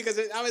just funny because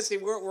obviously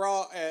we're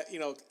all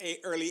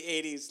early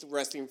 '80s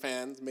wrestling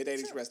fans, mid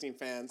 '80s wrestling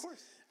fans. Of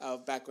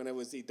course. Back when it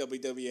was the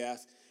WWF,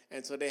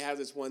 and so they have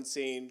this one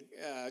scene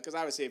because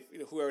obviously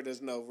whoever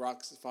doesn't know,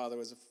 Rock's father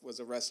was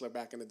a wrestler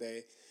back in the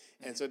day,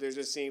 and so there's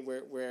a scene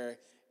where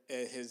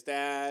his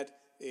dad,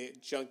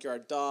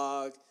 Junkyard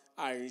Dog,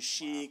 Iron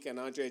Sheik, and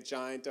Andre the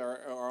Giant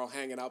are all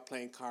hanging out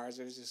playing cards.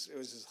 It was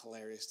just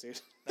hilarious,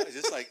 dude. No, it's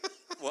just like,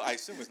 well, I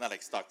assume it's not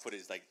like stock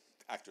footage, like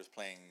actors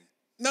playing.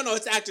 No,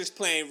 it's actors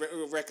playing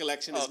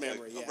recollection is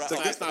memory. Yeah,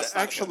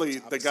 actually,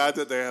 the guy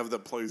that they have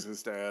that plays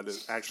his dad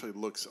actually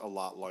looks a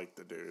lot like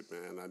the dude,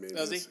 man. I mean,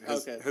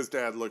 his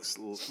dad looked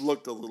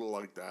a little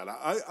like that.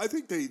 I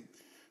think they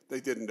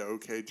did an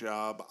okay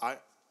job.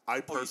 I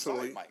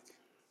personally, you saw it,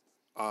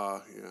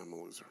 Mike. Yeah, I'm a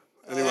loser.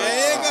 Anyway,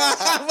 there you go.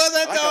 I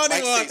wasn't the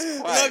only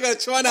one. Look,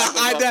 trying to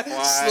hide that,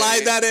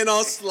 slide that in,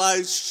 all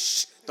slide.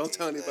 Shh. Don't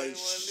tell anybody.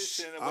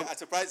 Listen, I'm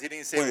surprised he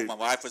didn't say when my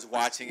wife was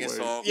watching it.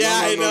 So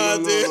yeah, I know,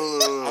 dude.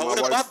 I would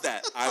have bought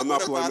that. I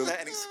would have bought that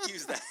and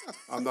excused that.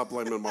 I'm not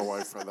blaming my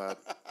wife for that.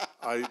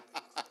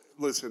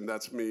 Listen,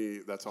 that's me.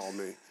 That's all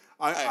me.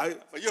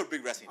 But you're a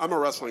big wrestling fan. I'm a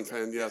wrestling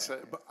fan, yes.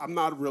 But I'm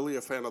not really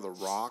a fan of The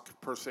Rock,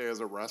 per se,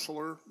 as a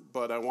wrestler.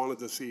 But I wanted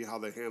to see how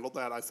they handled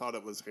that. I thought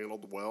it was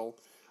handled well.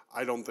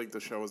 I don't think the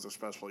show is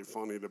especially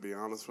funny, to be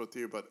honest with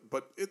you.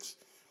 But it's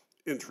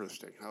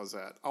interesting. How's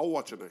that? I'll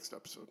watch the next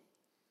episode.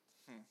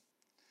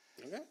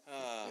 Okay.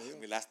 Let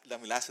me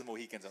last the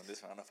Mohicans on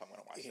this one. I don't know if I'm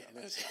going to watch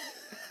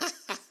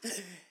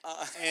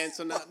it. And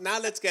so now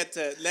let's get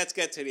to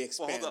the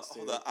Expanse. Well,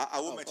 hold on. I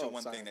will mention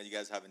one thing that you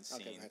guys haven't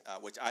seen,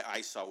 which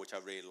I saw, which I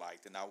really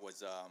liked, and that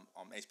was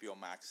on HBO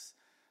Max.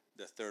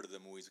 The third of the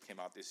movies came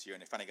out this year,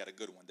 and they finally got a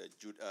good one. The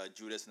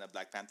Judas and the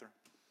Black Panther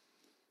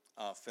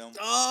film.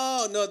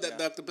 Oh no, the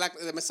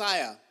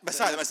Messiah. The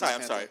Messiah.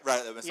 I'm sorry,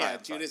 right? The Messiah. Yeah,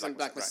 Judas and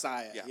Black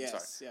Messiah. Yeah, yes. I'm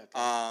sorry.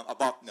 Yeah, okay.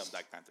 About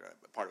Black Panther,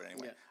 part of it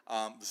anyway.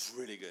 Yeah. It was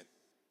really good.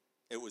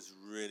 It was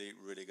really,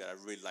 really good. I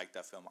really liked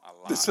that film a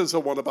lot. This is the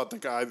one about the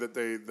guy that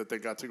they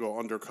got to go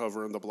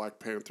undercover in the Black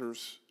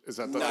Panthers. Is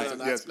that the? No,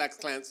 that's Black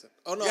Klansman.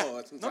 Oh no, yeah.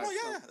 it's no,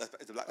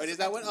 it's a Black. Wait, is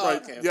that one? Oh,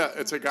 right. okay. Yeah,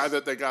 it's a guy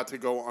that they got to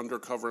go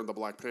undercover in the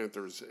Black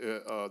Panthers.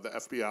 The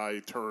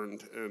FBI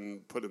turned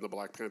and put in the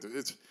Black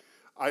Panthers.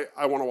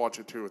 I want to watch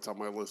it too. It's on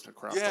my list of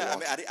crap. Yeah,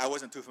 I mean, I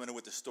wasn't too familiar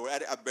with the story.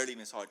 I barely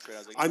even saw a trailer.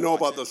 I was like, I know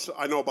about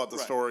the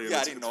story. And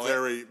yeah, it's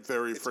very,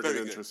 very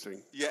freaking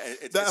interesting. Yeah,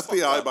 it's the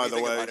FBI, by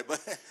the way.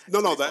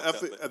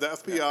 the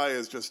FBI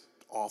is just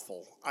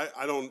awful.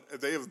 I don't.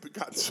 They have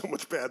gotten so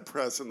much bad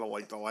press in the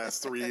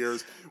last 3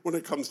 years when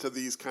it comes to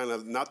these kind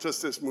of, not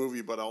just this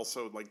movie, but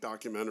also like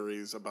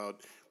documentaries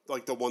about,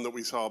 like the one that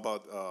we saw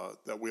about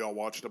that we all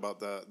watched about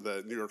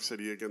the New York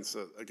City against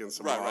the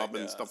mob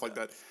and stuff like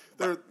that.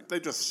 They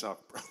just suck,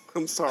 bro.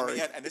 I'm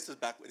sorry. And this is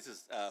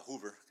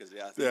Hoover, because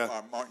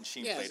Martin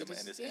Sheen played him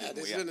in this.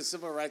 This is in the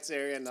civil rights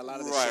area and a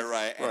lot of the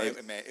right.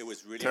 And it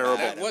was really terrible.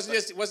 bad. It wasn't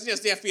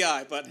just the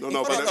FBI, but but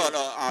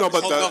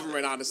the whole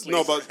government, honestly.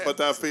 No, but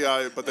the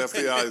FBI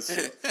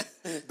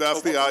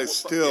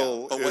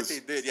still. But what they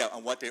did,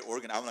 and what they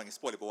organized. I'm not gonna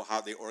spoil it, but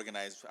how they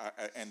organized,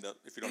 and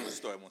if you don't know the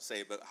story, I won't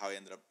say it, but how it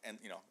ended up, and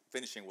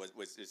finishing was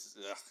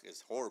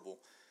is horrible.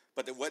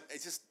 But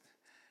it's just.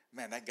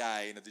 Man, that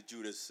guy, the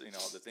Judas,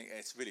 the thing,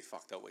 it's really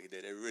fucked up what he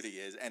did. It really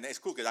is. And it's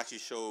cool because actually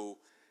show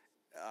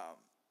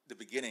the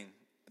beginning,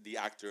 the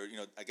actor,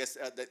 I guess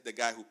the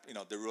guy who,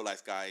 the real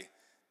life guy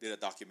did a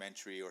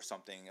documentary or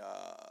something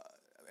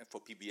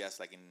for PBS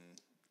like in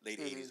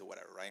late 80s or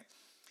whatever, right?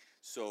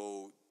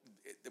 So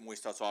the movie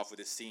starts off with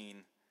a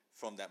scene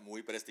from that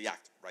movie, but it's the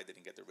actor, right? They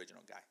didn't get the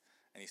original guy.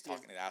 And he's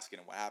talking and asking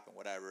him what happened,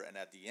 whatever. And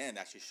at the end,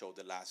 actually showed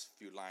the last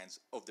few lines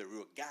of the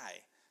real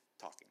guy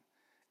talking.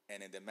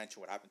 And then they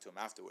mentioned what happened to him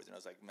afterwards, and I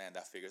was like, "Man,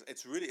 that figures."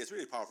 It's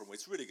really powerful.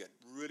 It's really good,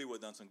 really well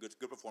done. Some good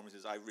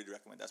performances. I really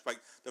recommend that. It's like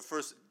the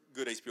first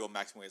good HBO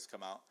Max movie has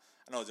come out.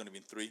 I know there's only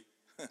been 3,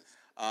 and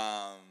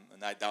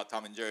I doubt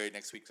Tom and Jerry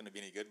next week's going to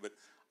be any good. But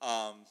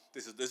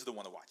this is the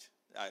one to watch.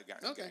 I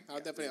guarantee. Okay,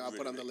 I'll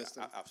put on the list.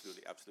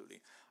 Absolutely.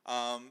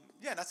 And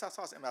that's how I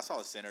saw it. I saw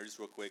The Sinner just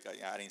real quick.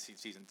 I didn't see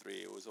season 3.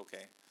 It was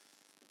okay.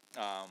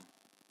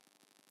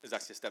 It was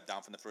actually a step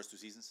down from the first 2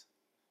 seasons.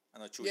 I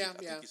know Chewie. I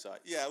think you saw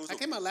it. Yeah, it was. I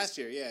came out last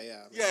year.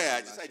 Yeah.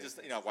 I just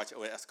watch it.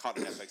 It's caught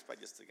on Netflix,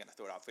 but just again, I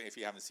throw it out. If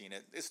you haven't seen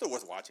it, it's still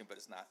worth watching, but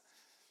it's not.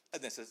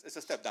 And it's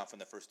a step down from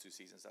the first 2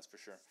 seasons, that's for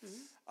sure.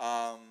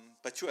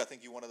 But Chewie, I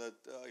think you wanted to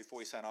before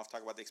we sign off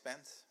talk about The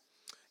Expanse.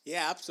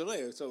 Yeah,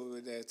 absolutely. So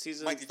the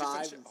season Mike, did 5. You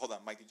finish it? Hold on,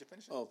 Mike, did you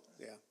finish it? Oh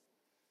yeah.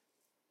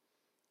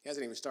 He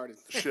hasn't even started.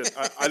 Shit,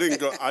 I didn't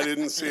go. I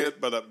didn't see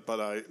it, but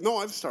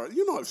I've started.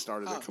 I've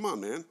started it. Come on,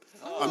 man.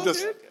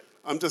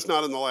 I'm just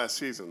not in the last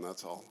season.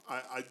 That's all.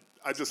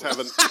 I just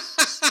haven't.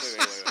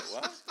 Wait.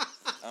 What?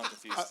 I'm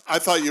confused. I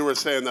thought you were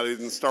saying that I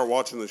didn't start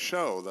watching the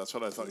show. That's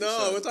what I thought you said.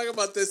 No, we're talking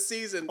about this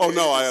season. Oh,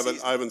 no, I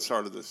haven't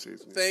started this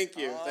season. Thank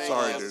you.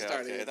 Sorry, dude.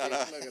 Okay. No.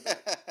 Look at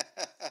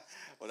that.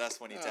 Well,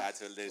 that's when you add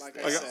to the list. Like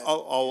I said.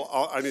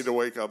 I need to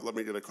wake up. Let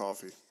me get a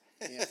coffee.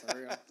 Yeah, for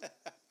real.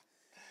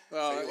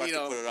 Well, so you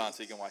have to put it on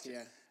so you can watch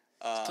it.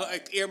 Yeah.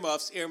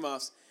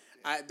 Earmuffs.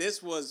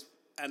 This was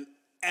an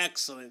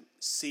excellent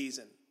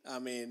season. I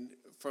mean,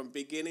 from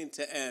beginning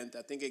to end,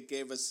 I think it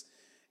gave us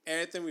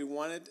everything we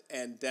wanted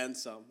and then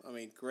some. I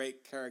mean,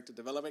 great character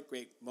development,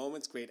 great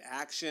moments, great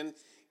action,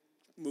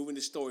 moving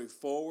the story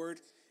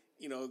forward,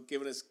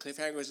 giving us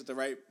cliffhangers at the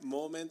right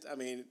moment. I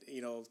mean,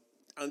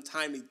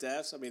 untimely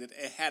deaths. I mean,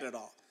 it had it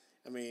all.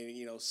 I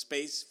mean,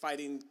 space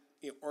fighting,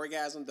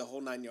 orgasm, the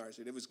whole 9 yards.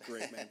 Dude. It was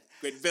great, man.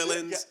 Great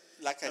villains.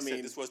 Yeah, like I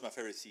said, this was my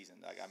favorite season.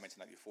 Like I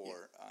mentioned that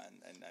before,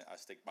 and I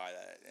stick by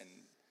that. And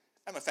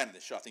I'm a fan of the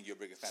show. I think you're a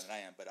bigger fan than I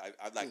am, but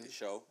I like the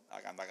show.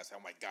 Like, I'm not gonna say,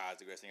 "Oh my God, it's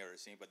the greatest thing I've ever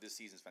seen," but this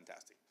season's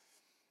fantastic.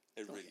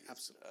 It really is.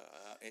 Absolutely.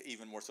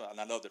 Even more so, and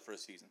I love the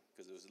first season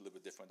because it was a little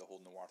bit different, the whole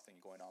noir thing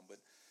going on. But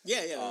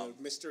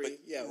mystery.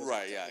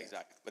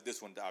 Exactly. But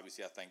this one,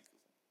 obviously, I think,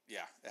 it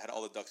had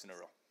all the ducks in a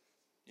row.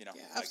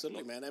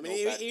 Absolutely, man. I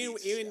mean,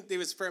 even there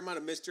was a fair amount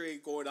of mystery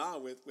going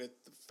on with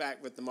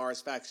the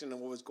Mars faction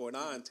and what was going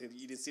on.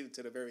 You didn't see it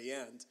to the very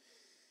end,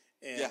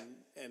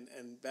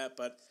 and that,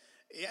 but.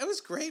 Yeah, it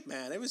was great,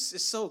 man. It was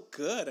just so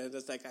good. And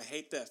it's like I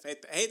hate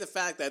the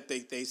fact that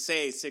they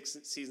say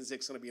season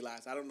 6 is going to be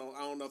last. I don't know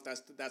if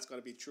that's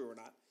going to be true or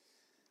not.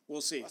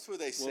 We'll see. That's what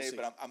they say,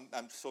 but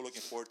I'm so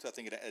looking forward to it. I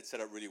think it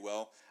set up really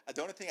well.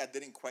 The only thing I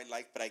didn't quite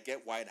like, but I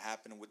get why it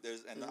happened.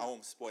 And I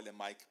won't spoil it,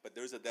 Mike, but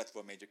there's a death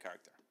of a major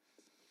character,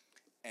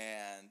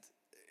 and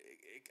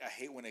I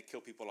hate when they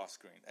kill people off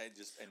screen. It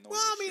just annoys me.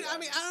 Well, I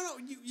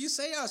don't know. You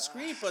say off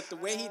screen, but the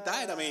way he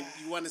died, I mean,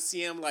 you want to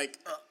see him like.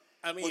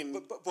 I mean,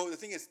 but the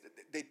thing is,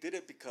 they did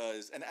it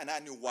because, and I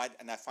knew why,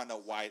 and I found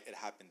out why it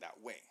happened that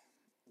way.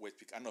 I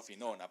don't know if you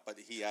know or not, but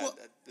he had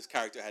this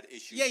character had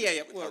issues.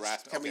 With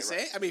harassment. Can we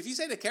say? I mean, if you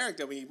say the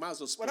character, I mean, you might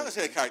as well. Well, I'm not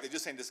gonna say the character.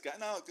 Just saying this guy.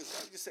 No,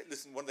 because just say,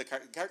 listen. One of the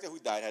character who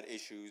died had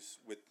issues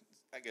with,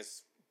 I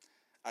guess,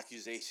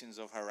 accusations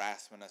of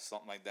harassment or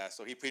something like that.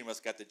 So he pretty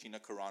much got the Gina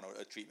Carano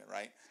treatment,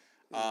 right?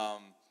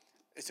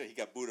 So he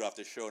got booted off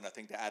the show, and I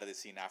think they added a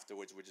scene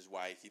afterwards, which is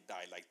why he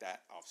died like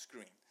that off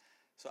screen.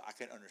 So I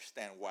can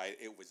understand why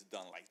it was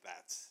done like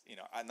that.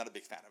 I'm not a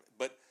big fan of it,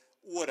 but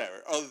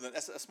whatever. Other than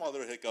that's a small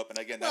little hiccup, and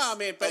again, that's. Well, I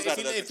mean, but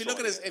if you look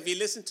at if you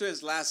listen to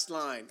his last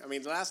line, I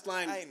mean, the last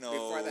line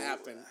before that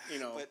happened,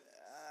 But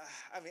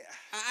I mean.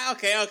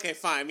 Okay,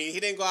 fine. I mean, he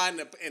didn't go out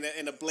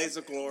in a blaze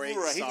of glory.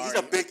 Right, he's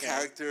a big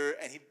character,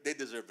 and they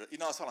deserve it.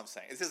 That's all I'm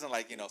saying. This isn't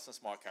like some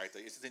small character.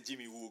 It's just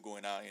Jimmy Woo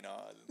going out.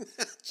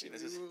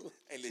 This is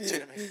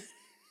illegitimate.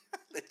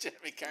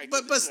 legitimate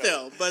characters.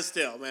 But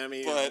still, man. I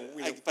mean,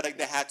 but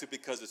they had to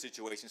because of the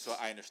situation, so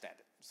I understand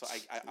it. So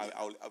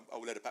I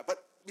will let it pass.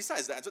 But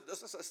besides that,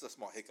 that's a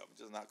small hiccup. I'm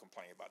just not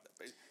complaining about that.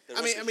 But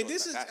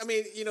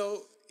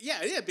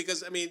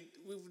because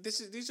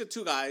these are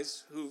two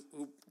guys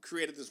who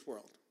created this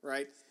world,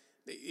 right?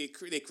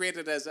 They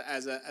created it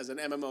as an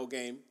MMO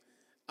game,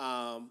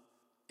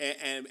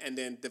 and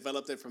then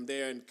developed it from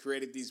there and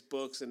created these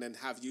books and then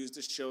have used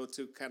the show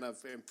to kind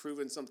of improve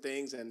in some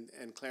things and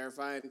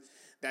clarify. And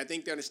I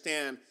think they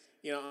understand,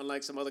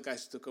 unlike some other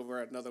guys who took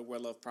over another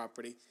well-loved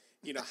property,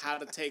 how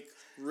to take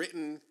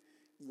written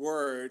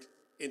word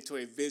into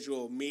a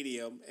visual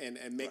medium and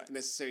make the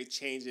necessary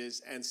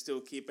changes and still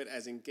keep it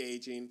as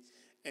engaging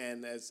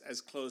and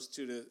as close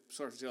to the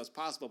source material as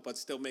possible, but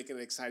still making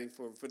it exciting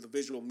for the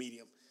visual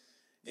medium.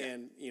 Yeah,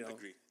 and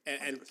agreed.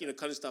 And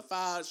cutting stuff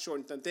out,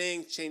 shortening some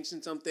things,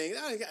 changing some things.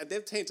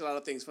 They've changed a lot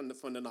of things from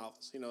the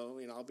novels.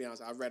 I'll be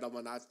honest. I read them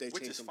or not. They've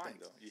changed some things. Which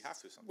is fine though. You have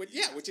to.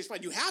 Which is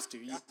fine. You have to.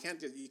 You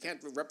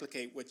can't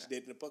replicate what you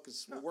did in the book.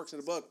 What works in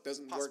the book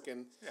doesn't work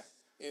in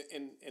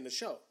the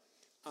show.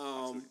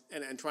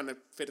 And trying to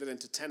fit it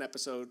into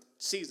 10-episode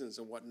seasons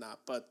and whatnot.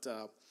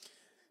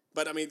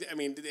 But I mean,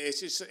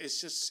 it's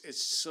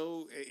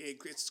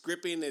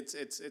gripping.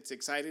 It's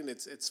exciting.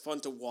 It's fun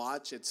to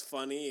watch. It's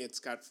funny. It's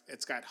got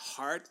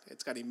heart.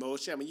 It's got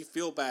emotion. I mean, you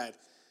feel bad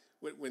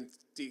when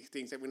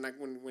things that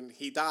when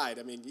he died.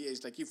 I mean,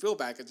 it's like you feel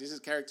bad because these are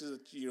characters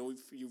that you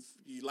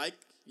like,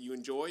 you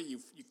enjoy, you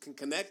can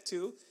connect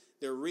to.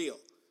 They're real,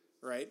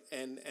 right?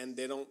 And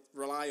they don't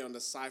rely on the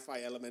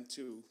sci-fi element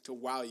to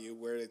wow you,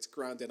 where it's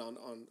grounded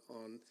on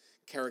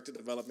character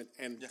development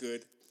and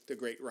the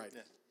great writing.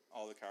 Yeah.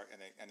 All the character,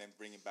 and then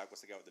bringing back,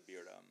 what's the guy with the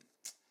beard?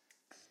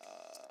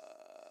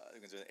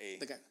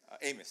 The guy.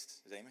 Amos.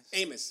 Is it Amos?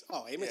 Amos.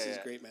 Oh, Amos is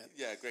great, man.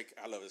 Yeah, great.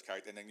 I love his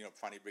character. And then,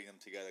 finally bring them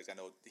together. Because I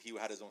know he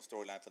had his own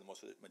storyline for the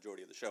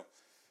majority of the show.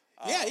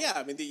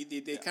 I mean,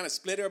 they kind of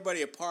split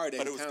everybody apart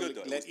and kind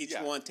of let each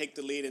one take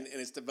the lead in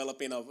its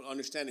developing of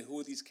understanding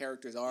who these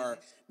characters are,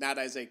 not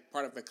as a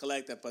part of a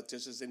collective, but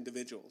just as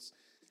individuals,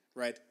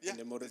 right? Yeah. And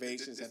their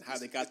motivations and how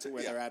they got to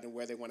where they're at and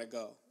where they want to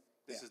go.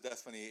 This is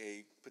definitely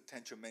a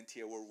potential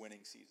Mentee Award winning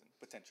season,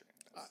 potentially.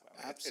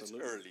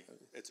 Absolutely.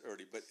 It's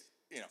early, but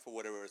for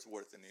whatever it's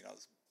worth, and a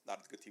lot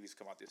of good TVs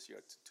come out this year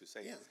to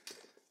say. Yeah.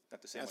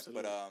 Not to say much,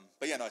 but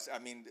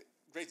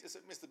great.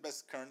 It's the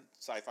best current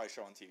sci-fi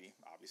show on TV.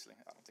 Obviously,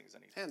 I don't think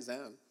there's any hands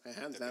down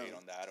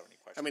on that or any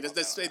question. I mean,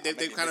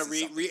 they kind of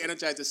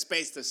re-energized the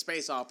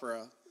space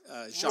opera.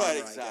 Genre,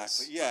 right,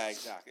 exactly. Yeah,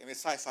 exactly. I mean,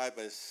 it's sci-fi,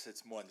 but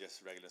it's more than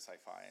just regular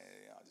sci-fi.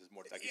 There's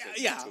more, like you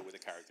said, with the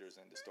characters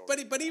and the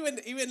story. But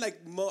even like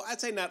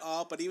I'd say not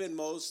all, but even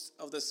most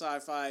of the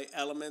sci-fi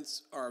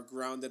elements are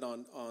grounded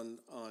on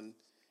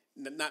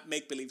not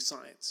make-believe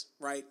science,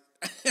 right?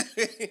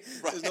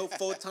 There's no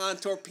photon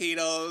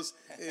torpedoes.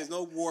 There's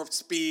no warp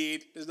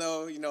speed. There's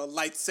no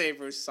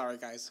lightsabers. Sorry,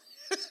 guys,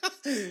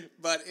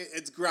 but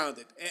it's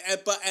grounded.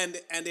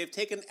 And they've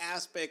taken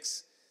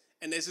aspects.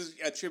 And this is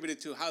attributed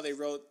to how they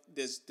wrote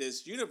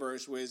this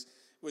universe was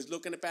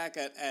looking back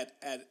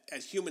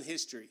at human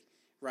history,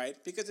 right?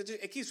 Because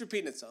it keeps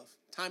repeating itself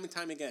time and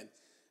time again.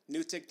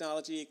 New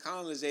technology,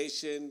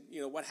 colonization,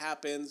 what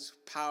happens,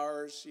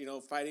 powers,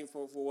 fighting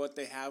for what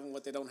they have and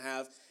what they don't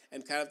have,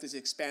 and kind of just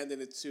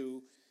expanding it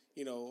to,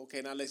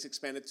 now let's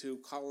expand it to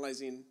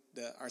colonizing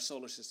our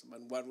solar system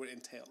and what would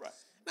entail. Right.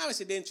 And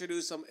obviously they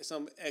introduce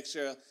some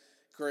extra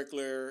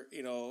curricular,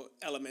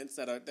 elements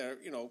that are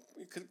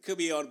could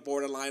be on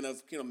borderline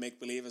of make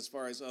believe as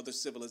far as other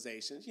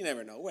civilizations. You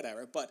never know,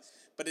 whatever. But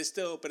it's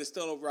still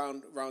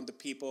around the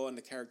people and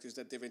the characters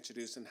that they've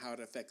introduced and how it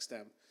affects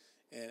them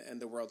and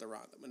the world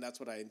around them, and that's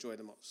what I enjoy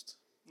the most.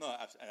 No,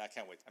 and I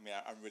can't wait. I mean,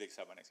 I'm really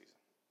excited about next season.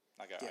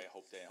 I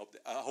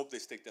hope they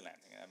stick the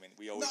landing. I mean,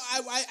 we always.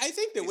 No, I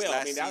think they will.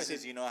 I mean,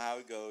 seasons, you know how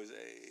it goes.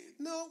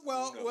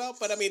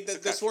 But I mean,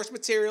 the source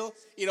material.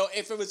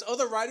 If it was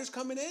other writers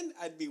coming in,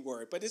 I'd be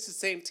worried. But it's the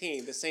same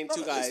team, the same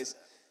two guys.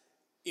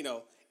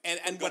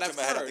 And what I've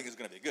heard, I think it's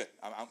going to be good.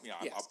 I'll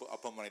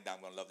put money down.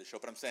 I'm going to love the show.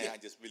 But I'm saying I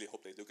just really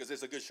hope they do because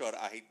it's a good show.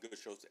 I hate good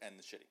shows to end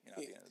the shitty. At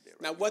the end of the day.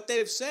 Right? Now, what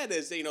they've said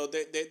is, they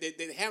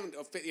haven't.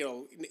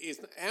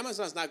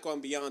 Amazon's not going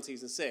beyond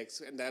season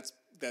 6, and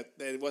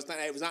it was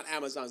not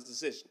Amazon's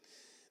decision.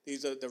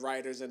 These are the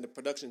writers and the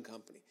production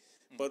company.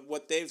 Mm-hmm. But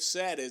what they've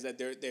said is that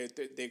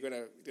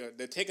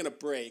they're taking a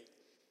break.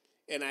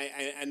 And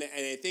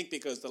I think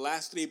because the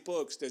last 3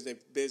 books,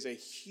 there's a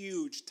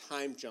huge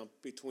time jump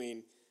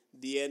between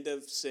the end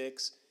of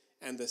 6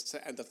 and the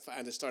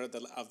start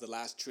of the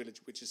last trilogy,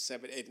 which is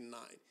 7, 8, and 9.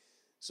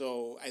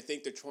 So I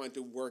think they're trying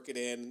to work it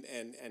in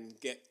and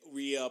get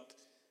re-up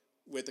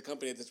with the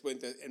company that's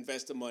willing to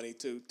invest the money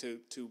to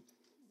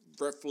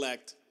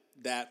reflect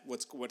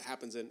what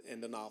happens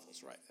in the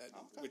novels, right?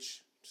 Okay.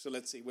 So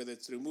let's see whether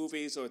it's through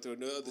movies or through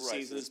other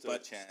seasons. So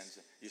but a chance.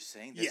 You're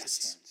saying there's a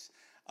chance.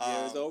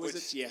 There's always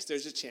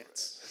there's a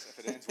chance. If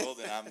it ends well,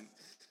 then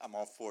I'm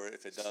all for it.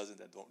 If it doesn't,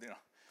 then don't.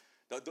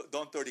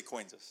 Don't 30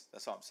 coins us.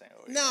 That's all I'm saying.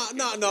 No.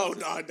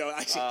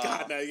 Actually,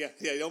 God, no, yeah.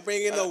 Don't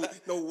bring in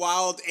no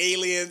wild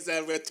aliens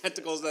and with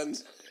tentacles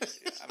and.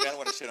 I don't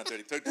want to shit on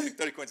 30.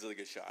 30 coins is a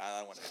good show. I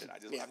don't want to shit.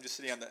 I'm just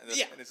sitting on the.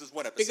 And this is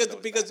one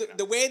episode. Because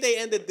the way they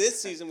ended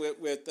this season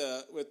with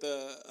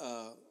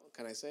the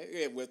can I say?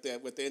 Yeah, with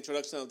the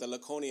introduction of the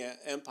Laconia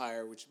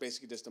Empire, which is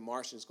basically just the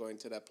Martians going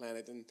to that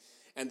planet,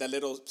 and that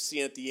little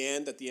scene at the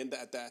end,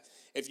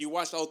 if you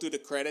watch all through the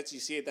credits, you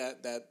see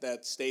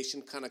that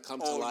station kind of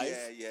come to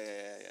life.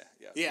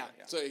 Yeah.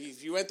 So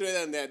if you went through it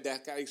and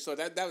that guy, so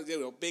that was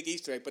big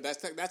Easter egg, but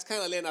that's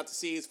kind of laying out the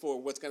seeds for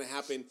what's going to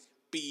happen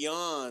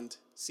beyond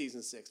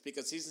season 6,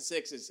 because season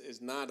 6 is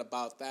not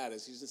about that.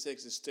 Season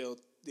 6 is still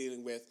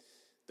dealing with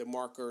the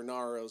Marker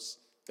Naros.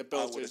 The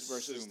Belters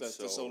versus the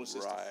solar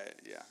system. Right,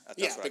 yeah.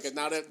 Because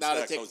now they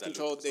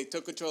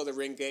took control of the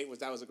ring gate.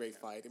 That was a great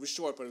fight. It was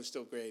short, but it was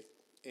still great.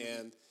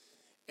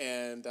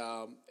 And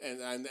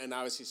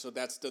obviously, so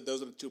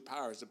those are the two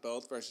powers: the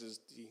Belt versus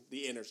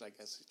the Inners, I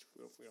guess,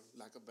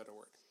 lack of a better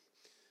word.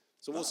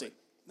 So we'll see.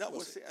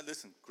 We'll see.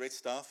 Listen, great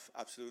stuff,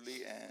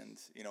 absolutely. And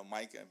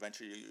Mike,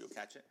 eventually you'll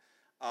catch it.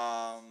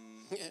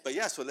 But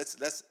yeah, so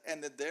let's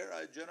end it there,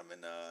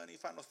 gentlemen. Any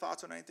final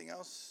thoughts on anything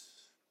else?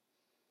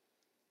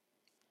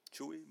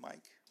 Chewie,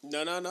 Mike?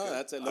 No. Good.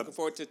 That's it. Looking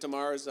forward to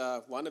tomorrow's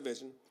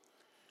WandaVision.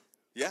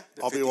 Yeah,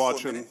 I'll be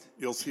watching.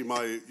 You'll see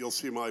my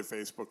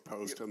Facebook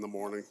post in the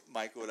morning.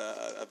 Mike would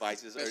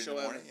advise us early in the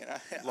morning.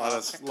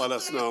 Let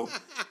us know.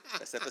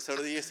 Best episode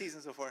of the season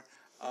so far.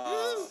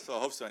 So I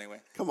hope so anyway.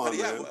 Come on,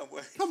 man.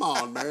 Come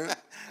on, man.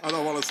 I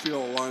don't want to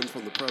steal a line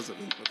from the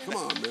president, but come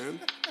on,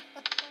 man.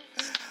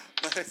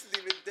 But let's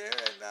leave it there,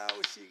 and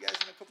we'll see you guys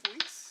in a couple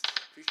weeks.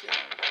 Appreciate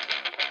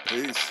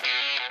it. Peace.